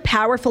like such a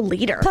powerful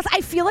leader. Plus,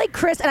 I feel like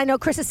Chris, and I know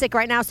Chris is sick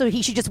right now, so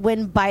he should just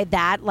win by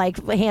that,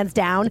 like hands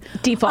down.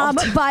 Default.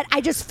 But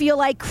I just feel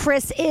like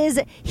Chris he's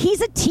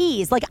a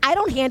tease. Like I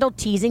don't handle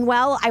teasing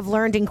well. I've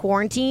learned in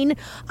quarantine.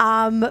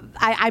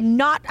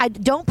 I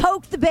don't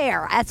poke the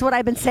bear. That's what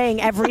I've been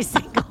saying every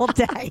single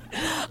day.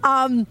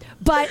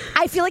 But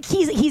I feel like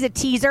he's a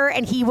teaser,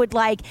 and he would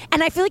like,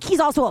 and I feel like he's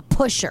also a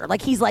pusher.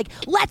 Like he's like,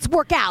 let's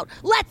work out,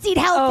 let's eat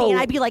healthy, and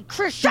I'd be like,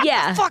 Chris, shut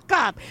the fuck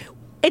up.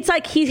 It's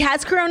like he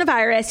has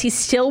coronavirus. He's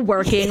still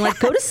working. Like,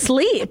 go to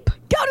sleep.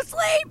 Go to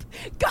sleep.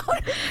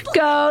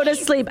 Go to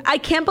sleep. I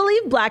can't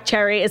believe Black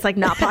Cherry is like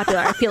not popular.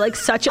 I feel like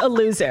such a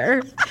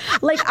loser.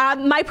 Like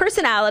my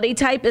personality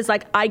type is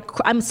like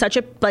I'm such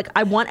a like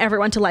I want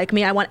everyone to like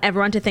me. I want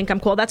everyone to think I'm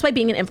cool. That's why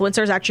being an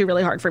influencer is actually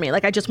really hard for me.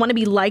 Like I just want to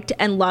be liked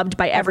and loved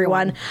by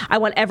everyone. I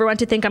want everyone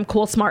to think I'm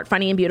cool, smart,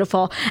 funny, and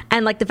beautiful.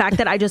 And like the fact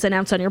that I just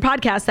announced on your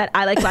podcast that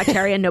I like Black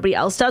Cherry and nobody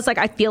else does. Like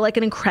I feel like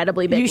an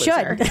incredibly big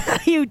loser. You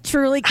should. You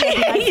truly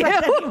can't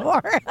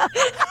anymore.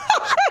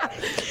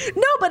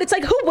 No, but it's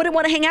like who wouldn't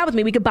want to hang out with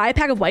me? We could buy a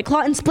pack of White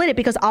Claw and split it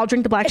because I'll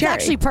drink the Black Cherry.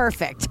 It's actually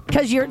perfect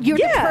because you're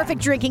the perfect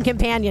drinking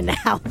companion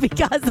now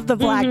because of the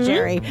Black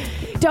Cherry.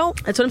 That's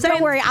what I'm saying.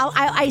 Don't worry.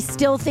 I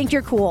still think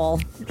you're cool,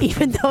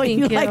 even though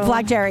you like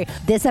Black Cherry.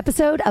 This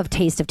episode of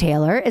Taste of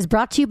Taylor is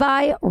brought to you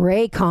by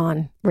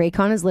Raycon.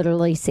 Raycon is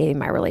literally saving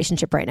my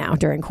relationship right now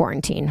during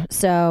quarantine.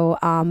 So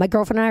my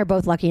girlfriend and I are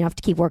both lucky enough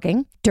to keep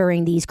working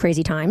during these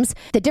crazy times.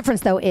 The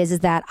difference, though, is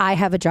that I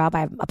have a job.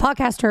 I'm a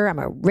podcaster. I'm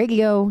a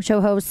radio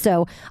show host.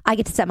 So I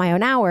get to set my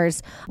own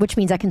hours, which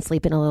means I can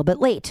sleep in a little bit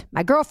late.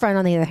 My girlfriend,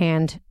 on the other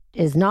hand,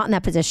 is not in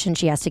that position.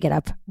 She has to get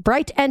up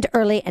bright and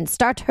early and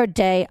start her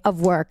day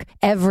of work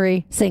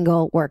every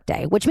single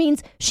workday, which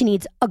means she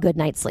needs a good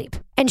night's sleep.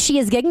 And she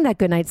is getting that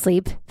good night's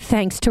sleep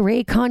thanks to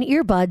Raycon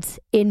earbuds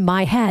in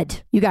my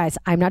head. You guys,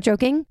 I'm not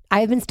joking.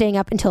 I have been staying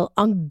up until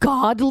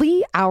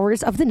ungodly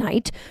hours of the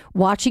night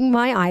watching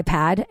my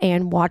iPad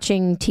and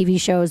watching TV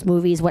shows,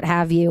 movies, what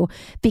have you,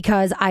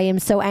 because I am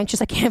so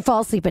anxious I can't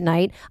fall asleep at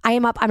night. I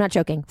am up, I'm not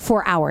joking,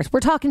 4 hours. We're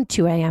talking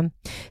 2 a.m.,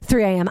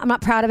 3 a.m. I'm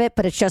not proud of it,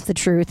 but it's just the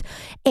truth.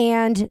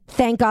 And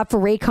thank God for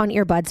Raycon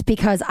earbuds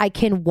because I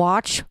can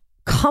watch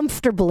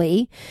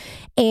comfortably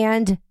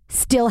and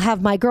still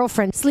have my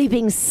girlfriend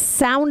sleeping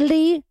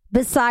soundly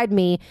beside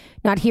me,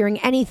 not hearing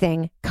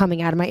anything coming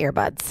out of my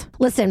earbuds.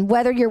 Listen,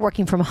 whether you're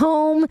working from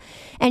home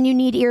and you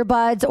need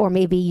earbuds, or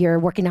maybe you're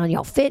working on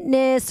your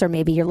fitness, or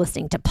maybe you're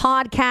listening to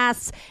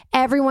podcasts,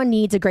 everyone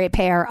needs a great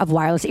pair of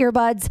wireless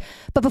earbuds.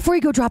 But before you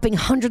go dropping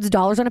hundreds of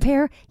dollars on a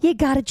pair, you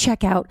gotta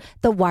check out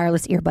the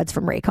wireless earbuds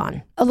from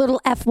Raycon. A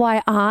little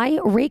FYI,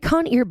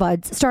 Raycon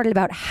earbuds start at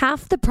about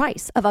half the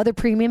price of other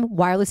premium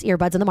wireless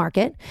earbuds on the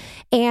market,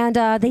 and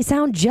they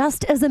sound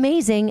just as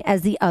amazing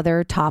as the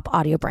other top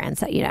audio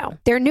brands that you know.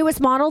 Their newest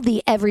model,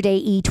 the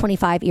Everyday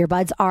E25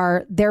 earbuds,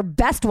 are their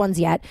best ones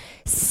yet.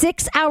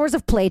 6 hours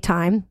of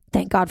playtime.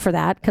 Thank God for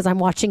that, because I'm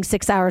watching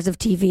 6 hours of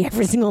TV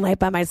every single night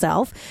by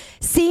myself.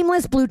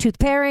 Seamless Bluetooth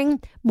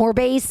pairing, more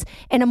bass,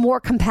 and a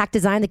more compact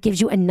design that gives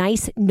you a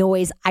nice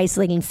noise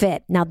isolating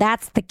fit. Now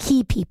that's the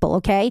key, people,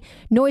 okay?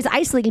 Noise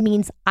isolating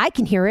means I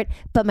can hear it,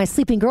 but my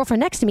sleeping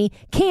girlfriend next to me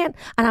can't,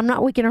 and I'm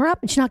not waking her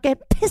up and she's not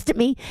getting pissed at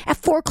me at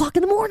 4 o'clock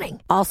in the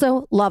morning.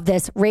 Also, love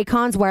this.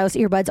 Raycon's wireless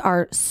earbuds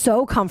are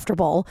so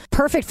comfortable.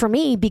 Perfect for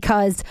me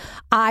because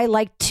I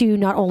like to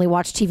not only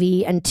watch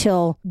TV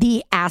until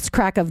the ass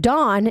crack of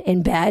dawn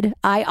in bed,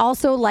 I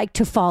also like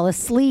to fall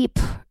asleep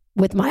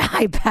with my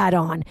iPad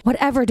on.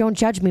 Whatever, don't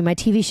judge me. My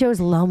TV shows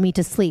lull me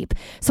to sleep.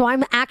 So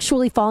I'm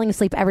actually falling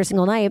asleep every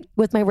single night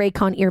with my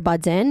Raycon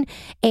earbuds in,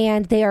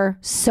 and they are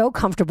so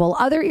comfortable.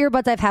 Other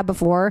earbuds I've had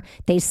before,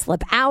 they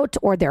slip out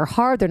or they're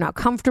hard, they're not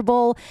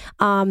comfortable.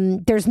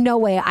 There's no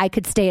way I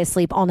could stay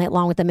asleep all night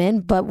long with them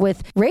in, but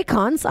with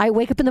Raycons, I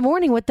wake up in the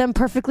morning with them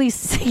perfectly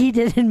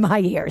seated in my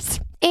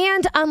ears.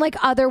 And unlike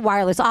other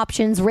wireless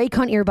options,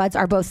 Raycon earbuds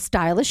are both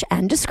stylish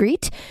and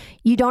discreet.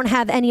 You don't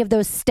have any of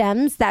those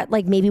stems that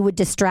like maybe would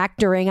distract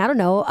during, I don't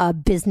know, a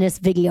business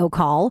video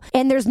call.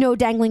 And there's no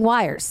dangling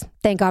wires.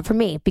 Thank God for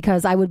me,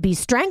 because I would be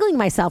strangling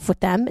myself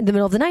with them in the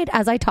middle of the night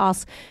as I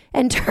toss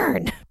and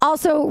turn.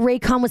 Also,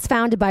 Raycon was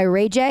founded by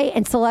Ray J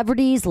and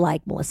celebrities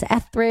like Melissa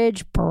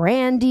Etheridge,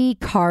 Brandy,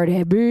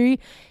 Cardi B.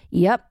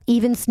 Yep,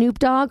 even Snoop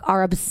Dogg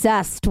are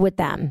obsessed with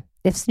them.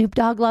 If Snoop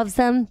Dogg loves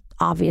them,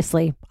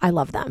 obviously, I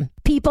love them.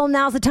 People,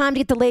 now's the time to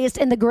get the latest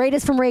and the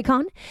greatest from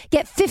Raycon.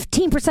 Get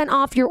 15%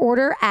 off your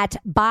order at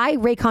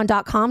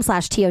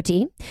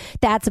buyraycon.com/TOT.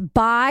 That's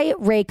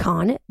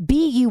buyraycon,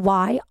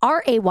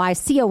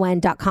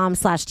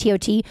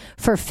 BUYRAYCON.com/TOT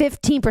for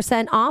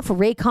 15% off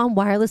Raycon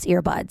wireless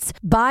earbuds.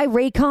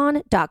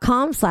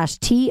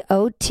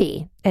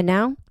 Buyraycon.com/TOT. And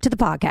now to the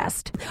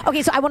podcast.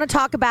 Okay, so I want to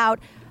talk about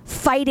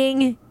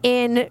fighting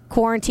in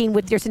quarantine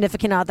with your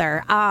significant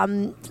other.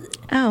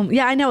 Oh,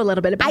 yeah, I know a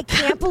little bit about that.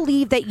 I can't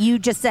believe that you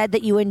just said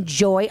that you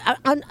enjoy,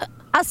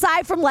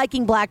 aside from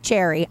liking Black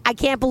Cherry, I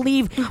can't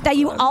believe that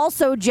you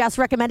also just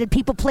recommended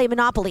people play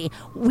Monopoly.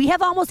 We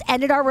have almost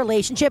ended our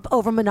relationship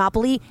over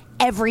Monopoly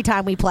every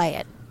time we play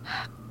it.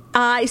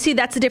 See,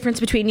 that's the difference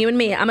between you and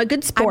me. I'm a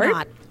good sport. I'm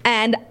not.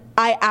 And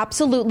I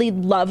absolutely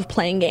love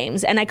playing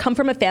games. And I come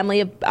from a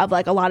family of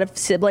like a lot of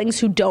siblings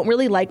who don't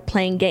really like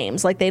playing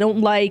games. Like they don't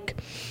like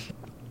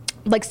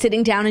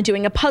sitting down and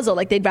doing a puzzle.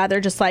 Like they'd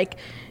rather just like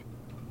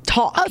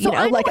talk, so you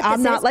know? Like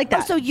I'm not like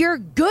that. Oh, so you're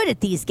good at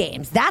these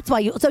games. That's why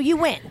you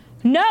win.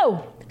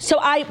 No. So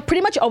I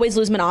pretty much always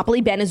lose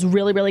Monopoly. Ben is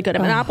really, really good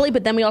at Monopoly,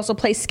 but then we also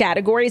play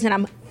categories and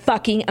I'm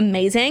fucking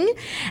amazing.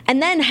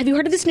 And then have you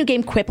heard of this new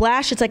game,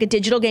 Quiplash? It's like a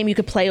digital game you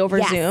could play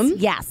over Zoom.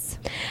 Yes.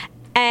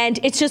 And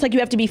it's just like you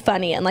have to be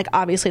funny. And like,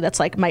 obviously, that's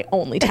like my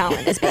only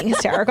talent is being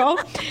hysterical.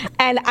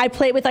 And I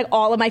play with like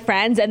all of my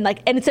friends and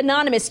it's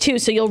anonymous too.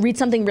 So you'll read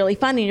something really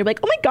funny and you're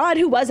like, oh my God,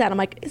 who was that? I'm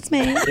like, it's me.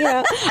 You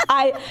know,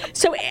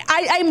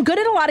 I'm good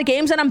at a lot of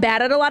games and I'm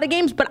bad at a lot of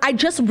games, but I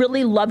just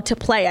really love to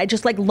play. I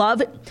just like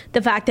love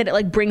the fact that it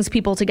like brings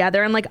people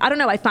together. And like, I don't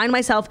know, I find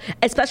myself,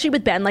 especially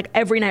with Ben, like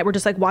every night we're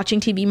just like watching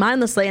TV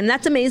mindlessly. And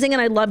that's amazing.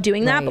 And I love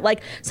doing that. But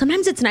like,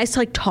 sometimes it's nice to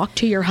like talk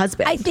to your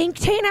husband. I think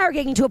Tay and I are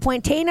getting to a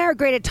point. Tay and I are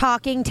great at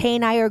talking. Tay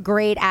and I are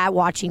great at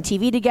watching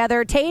TV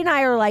together. Tay and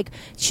I are like,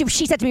 she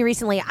said to me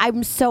recently,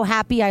 I'm so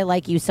happy I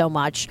like you so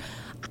much.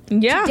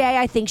 Yeah. Today,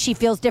 I think she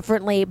feels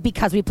differently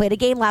because we played a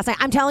game last night.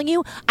 I'm telling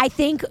you, I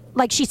think,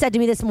 like she said to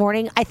me this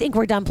morning, I think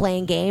we're done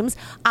playing games.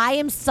 I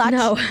am such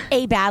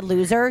a bad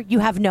loser. You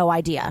have no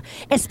idea.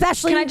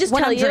 Especially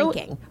when I'm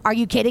drinking. Are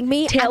you kidding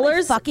me?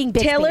 Taylor's fucking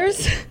bitch baby.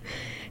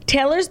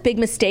 Taylor's big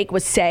mistake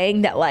was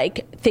saying that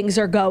like things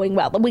are going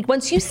well. Like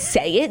once you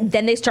say it,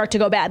 then they start to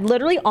go bad.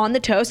 Literally on the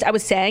toast, I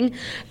was saying,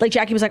 like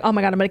Jackie was like, "Oh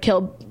my God, I'm gonna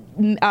kill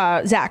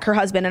Zach, her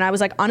husband," and I was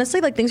like,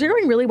 honestly, like things are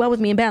going really well with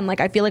me and Ben. Like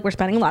I feel like we're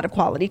spending a lot of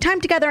quality time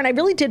together, and I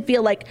really did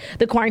feel like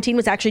the quarantine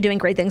was actually doing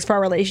great things for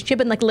our relationship.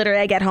 And like literally,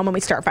 I get home and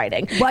we start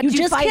fighting. What did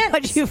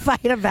you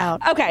fight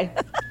about? Okay,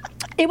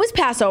 it was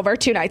Passover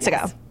 2 nights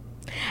ago.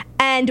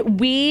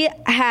 And we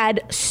had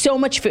so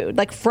much food,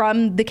 like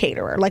from the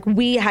caterer. Like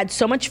we had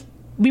so much.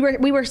 We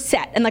were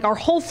set, and like our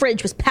whole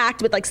fridge was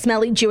packed with like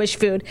smelly Jewish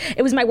food.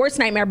 It was my worst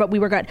nightmare, but we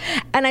were good.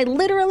 And I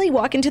literally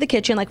walk into the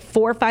kitchen like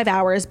 4 or 5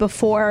 hours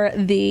before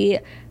the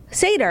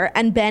Seder,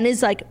 and Ben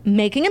is like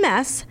making a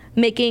mess.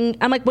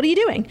 I'm like, what are you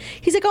doing?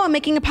 He's like, oh, I'm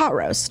making a pot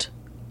roast.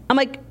 I'm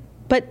like,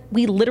 but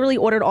we literally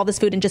ordered all this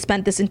food and just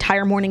spent this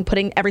entire morning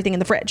putting everything in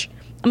the fridge.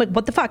 I'm like,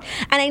 what the fuck?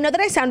 And I know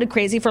that I sounded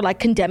crazy for like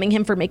condemning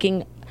him for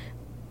making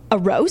a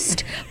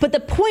roast, but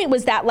the point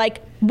was that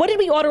like, what did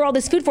we order all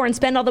this food for and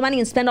spend all the money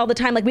and spend all the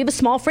time? Like we have a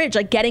small fridge,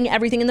 like getting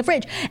everything in the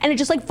fridge. And it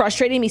just like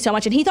frustrated me so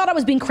much. And he thought I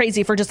was being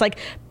crazy for just like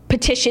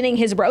petitioning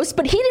his roast,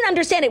 but he didn't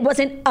understand it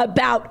wasn't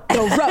about the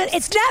roast.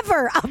 It's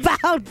never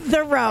about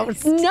the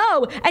roast.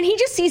 No. And he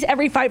just sees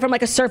every fight from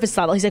like a surface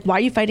level. He's like, why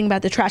are you fighting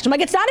about the trash? I'm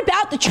like, it's not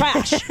about the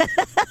trash.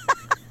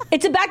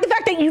 It's about the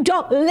fact that you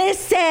don't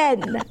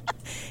listen.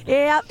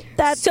 Yep.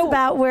 That's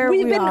about where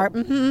we are.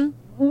 Mm-hmm.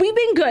 We've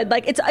been good.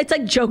 Like it's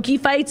like jokey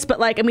fights, but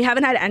like, and we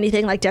haven't had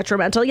anything like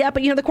detrimental yet.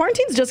 But you know, the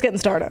quarantine's just getting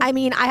started. I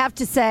mean, I have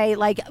to say,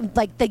 like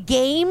the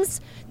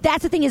games.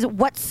 That's the thing is,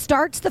 what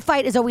starts the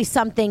fight is always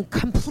something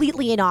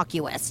completely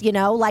innocuous. You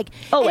know, like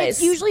always.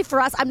 It's usually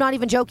for us. I'm not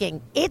even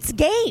joking. It's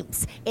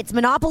games. It's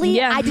Monopoly.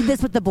 Yeah. I did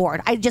this with the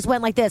board. I just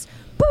went like this,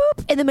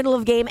 boop, in the middle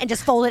of a game and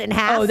just folded it in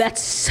half. Oh,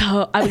 that's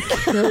so. I would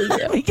kill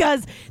you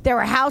because there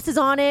were houses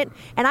on it,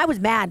 and I was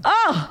mad.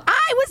 Oh,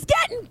 I was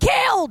getting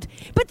killed.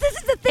 But this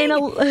is the thing.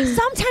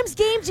 Sometimes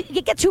games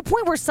you get to a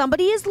point where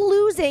somebody is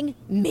losing,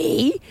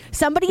 me.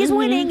 Somebody is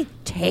winning,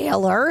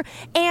 Taylor,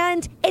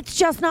 and it's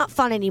just not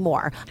fun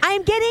anymore. I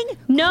am getting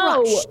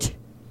crushed.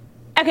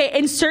 okay,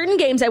 in certain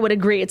games I would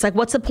agree. It's like,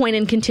 what's the point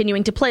in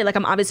continuing to play? Like,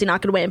 I'm obviously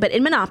not going to win. But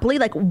in Monopoly,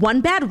 like,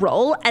 one bad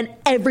roll and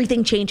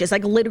everything changes.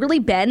 Like, literally,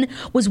 Ben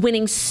was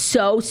winning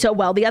so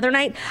well the other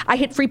night. I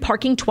hit free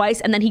parking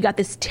twice, and then he got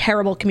this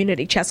terrible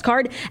community chest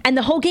card, and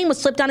the whole game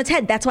was flipped on its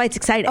head. That's why it's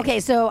exciting. Okay,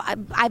 so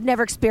I've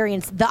never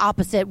experienced the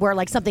opposite, where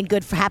like something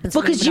good happens.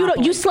 Because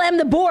you slam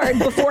the board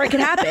before it can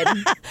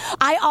happen.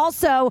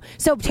 So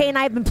Tay and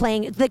I have been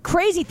playing. The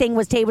crazy thing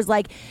was Tay was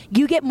like,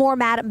 you get more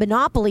mad at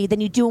Monopoly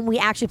than you do when we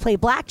actually play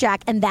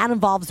blackjack, and that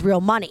involves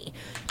real money.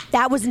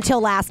 That was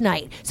until last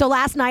night. So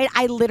last night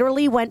I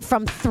literally went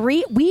from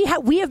 3. We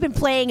have been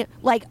playing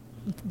like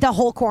the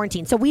whole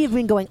quarantine. So we have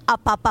been going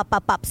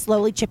up,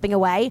 slowly chipping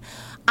away.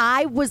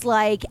 I was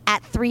like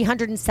at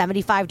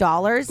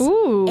 $375.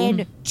 Ooh.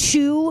 And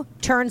 2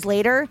 turns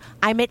later,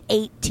 I'm at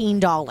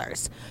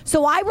 $18.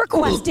 So I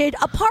requested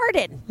a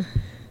pardon.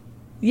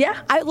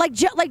 Yeah. I like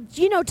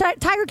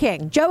Tiger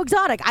King, Joe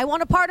Exotic. I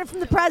want a pardon from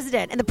the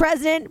president, and the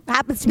president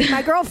happens to be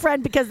my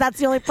girlfriend because that's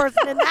the only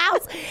person in the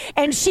house.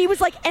 And she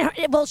was like,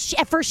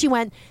 at first she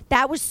went,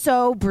 that was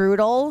so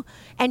brutal,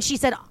 and she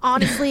said,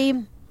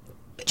 honestly,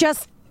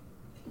 just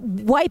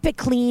wipe it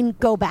clean,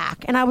 go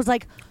back. And I was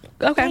like,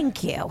 okay,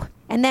 thank you.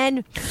 And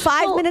then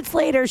 5 minutes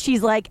later,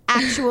 she's like,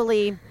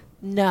 actually,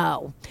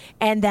 no,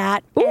 and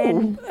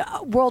and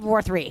World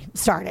War III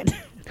started.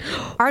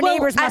 Our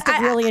neighbors must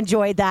have really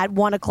enjoyed that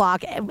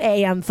 1:00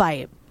 a.m.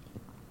 fight.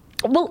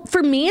 Well,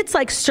 for me, it's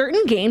like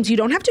certain games, you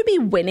don't have to be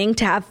winning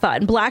to have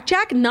fun.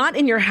 Blackjack, not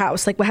in your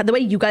house. Like the way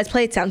you guys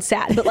play, it sounds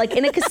sad. But like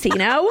in a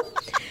casino,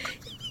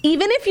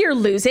 even if you're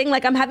losing,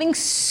 like I'm having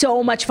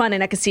so much fun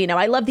in a casino.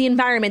 I love the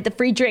environment, the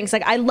free drinks.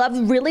 Like I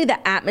love really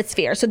the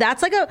atmosphere. So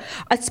that's like a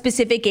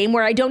specific game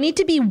where I don't need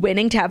to be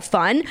winning to have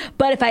fun.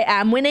 But if I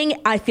am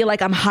winning, I feel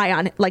like I'm high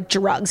on like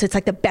drugs. It's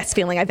like the best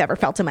feeling I've ever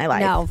felt in my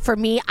life. No, for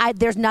me,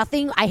 there's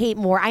nothing I hate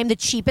more. I'm the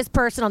cheapest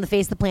person on the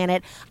face of the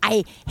planet.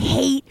 I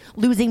hate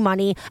losing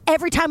money.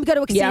 Every time we go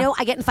to a casino,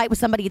 I get in a fight with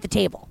somebody at the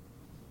table.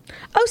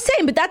 Oh,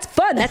 same, but that's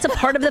fun. That's a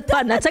part of the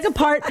fun. That's a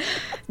part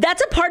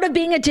of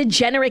being a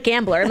degenerate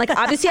gambler. And like,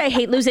 obviously I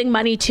hate losing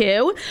money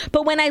too,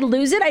 but when I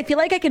lose it, I feel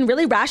like I can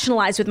really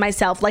rationalize with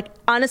myself. Like,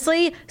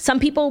 honestly, some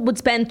people would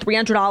spend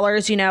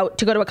 $300,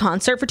 to go to a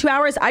concert for 2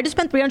 hours. I just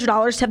spent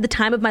 $300 to have the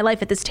time of my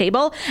life at this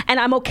table. And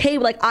I'm okay.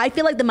 Like, I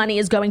feel like the money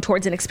is going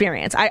towards an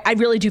experience. I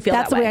really do feel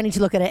that's that way. That's the way I need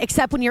to look at it,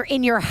 except when you're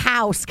in your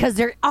house, because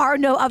there are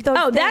no of those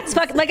things. That's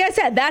fucking, like I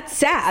said, that's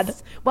sad.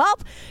 Well,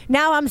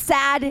 now I'm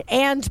sad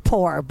and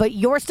poor, but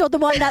you're still the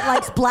one that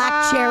likes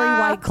black cherry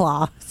White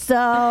Claw.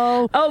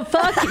 So. Oh,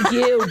 fuck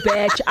you,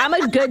 bitch. I'm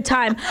a good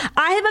time.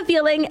 I have a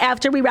feeling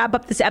after we wrap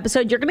up this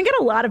episode, you're going to get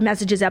a lot of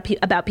messages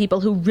about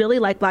people who really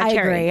like black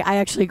cherry. I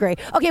actually agree.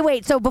 Okay,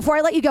 wait. So before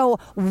I let you go,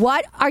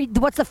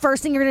 what's the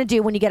first thing you're going to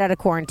do when you get out of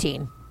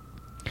quarantine?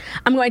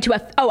 I'm going to,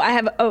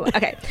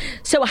 okay.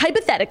 So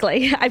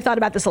hypothetically, I've thought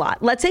about this a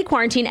lot. Let's say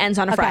quarantine ends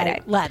on a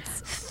Friday.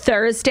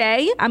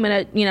 Thursday, I'm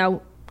going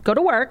to, go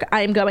to work.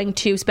 I'm going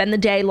to spend the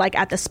day like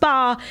at the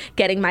spa,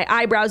 getting my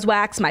eyebrows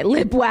waxed, my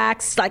lip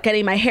waxed, like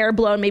getting my hair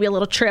blown, maybe a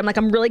little trim. Like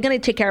I'm really going to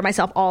take care of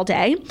myself all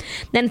day.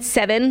 Then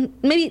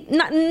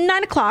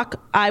 9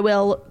 o'clock, I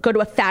will go to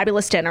a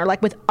fabulous dinner,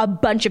 like with a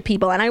bunch of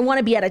people. And I want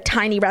to be at a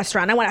tiny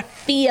restaurant. I want to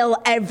feel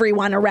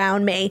everyone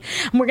around me.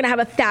 And we're going to have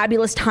a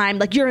fabulous time.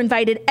 Like you're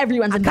invited.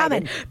 Everyone's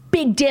invited. Coming.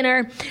 Big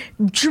dinner,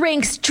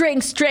 drinks.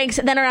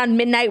 And then around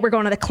midnight, we're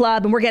going to the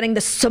club and we're getting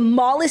the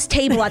smallest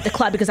table at the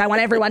club because I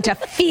want everyone to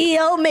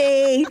feel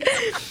me.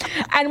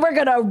 And we're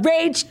going to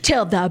rage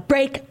till the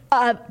break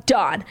of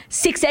dawn.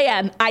 6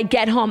 a.m. I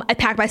get home. I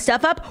pack my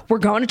stuff up. We're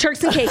going to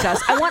Turks and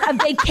Caicos. I want a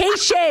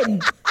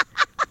vacation.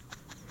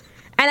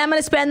 And I'm going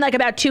to spend like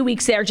about 2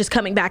 weeks there just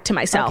coming back to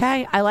myself.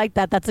 Okay, I like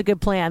that. That's a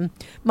good plan.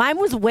 Mine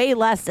was way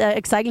less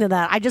exciting than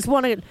that. I just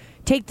want to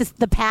take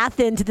the path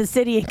into the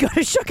city and go to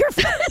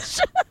Sugarfish.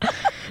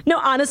 No,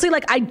 honestly,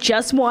 like I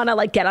just want to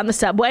like get on the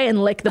subway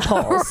and lick the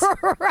poles.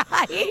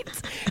 Right.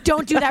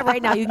 Don't do that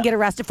right now. You can get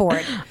arrested for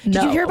it. Did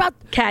you hear about?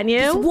 Can you?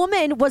 This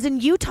woman was in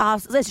Utah.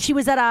 She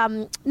was at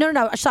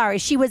sorry.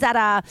 She was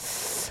at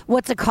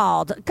what's it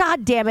called?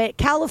 God damn it,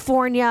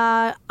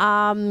 California.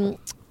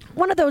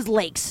 One of those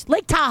lakes,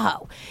 Lake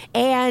Tahoe,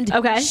 and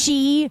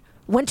she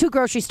went to a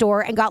grocery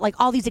store and got like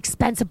all these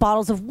expensive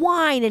bottles of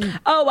wine and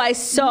I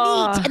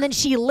saw meat, and then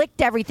she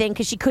licked everything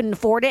because she couldn't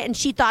afford it, and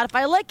she thought if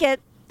I lick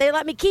it, they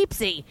let me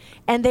keepsy,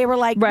 and they were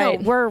like, no,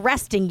 we're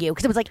arresting you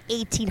because it was like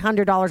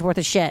 $1,800 worth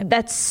of shit.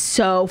 That's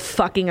so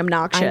fucking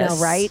obnoxious. I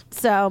know, right?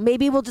 So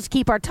maybe we'll just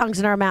keep our tongues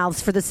in our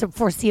mouths for the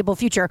foreseeable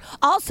future.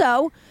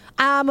 Also,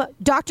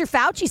 Dr.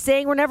 Fauci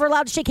saying we're never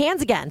allowed to shake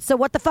hands again. So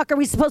what the fuck are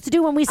we supposed to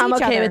do when we see each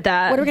other? I'm okay with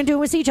that. What are we going to do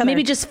when we see each other?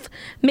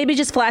 Maybe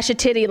just flash a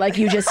titty like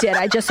you just did.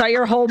 I just saw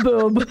your whole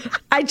boob.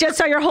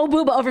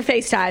 Over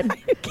FaceTime. Are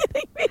you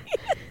kidding me?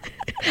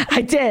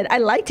 I did. I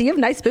liked it. You have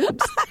nice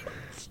boobs.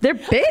 They're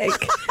big.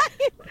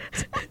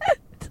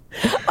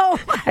 Oh,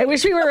 I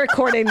wish we were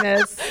recording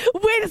this.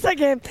 Wait a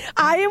second.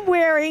 I am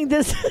wearing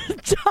this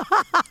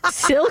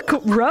silk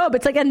robe.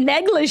 It's like a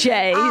negligee.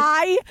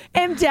 I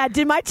am dead.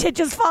 Did my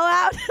titties fall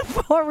out?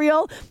 For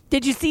real?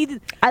 Did you see?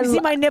 See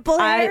my nipple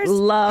hairs? I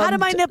loved How did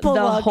my nipple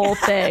the look? whole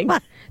thing.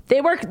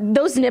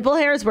 Those nipple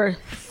hairs were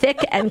thick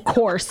and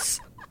coarse.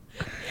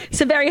 It's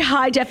a very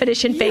high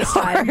definition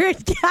FaceTime.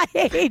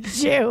 I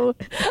hate you.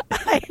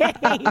 I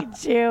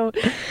hate you.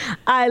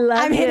 I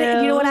love you. You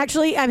know what?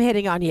 Actually, I'm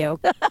hitting on you.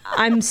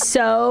 I'm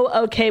so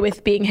okay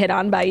with being hit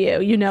on by you.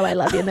 You know I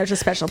love you, and there's a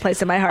special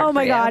place in my heart. Oh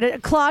my God,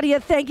 Claudia,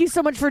 thank you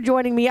so much for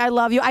joining me. I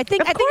love you. I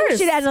think we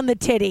should end on the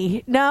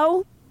titty.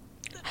 No,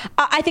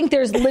 I think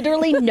there's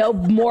literally no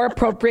more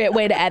appropriate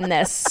way to end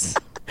this.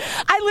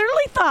 I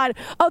literally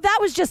thought, that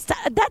was just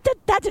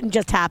that didn't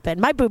just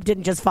happen. My boob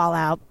didn't just fall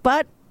out,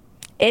 but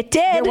it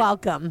did. You're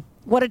welcome.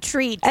 What a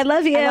treat. I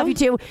love you. I love you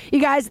too. You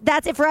guys,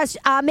 that's it for us.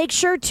 Make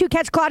sure to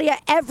catch Claudia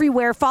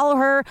everywhere. Follow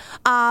her,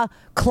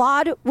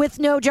 Claude with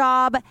no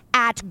job,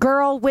 at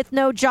Girl with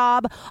no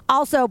job.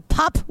 Also,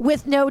 Pup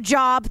with no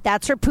job.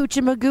 That's her Pooch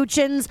and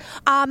Magoochins.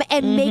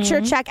 And make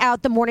sure to check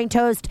out The Morning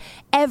Toast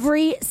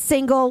every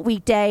single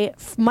weekday,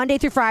 Monday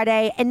through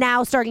Friday, and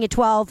now starting at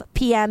 12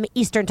 p.m.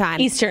 Eastern Time.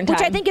 Which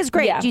I think is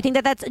great. Yeah. Do you think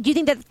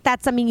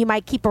that's something you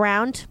might keep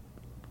around?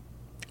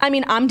 I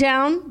mean, I'm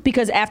down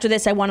because after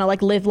this, I want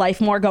to live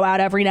life more, go out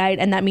every night,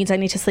 and that means I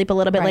need to sleep a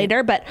little bit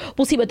later. But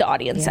we'll see what the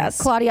audience says.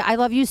 Claudia, I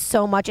love you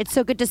so much. It's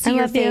so good to see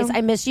your face.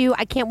 I miss you.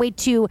 I can't wait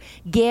to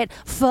get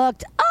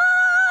fucked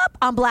up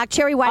on Black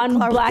Cherry White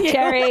Claw. On Black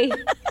Cherry.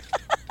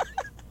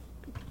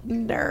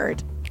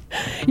 Nerd.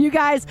 You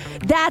guys,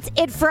 that's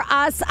it for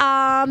us.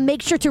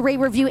 Make sure to rate,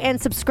 review,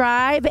 and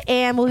subscribe.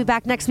 And we'll be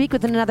back next week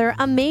with another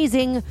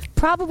amazing,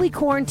 probably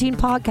quarantine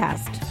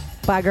podcast.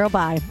 Bye, girl.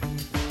 Bye.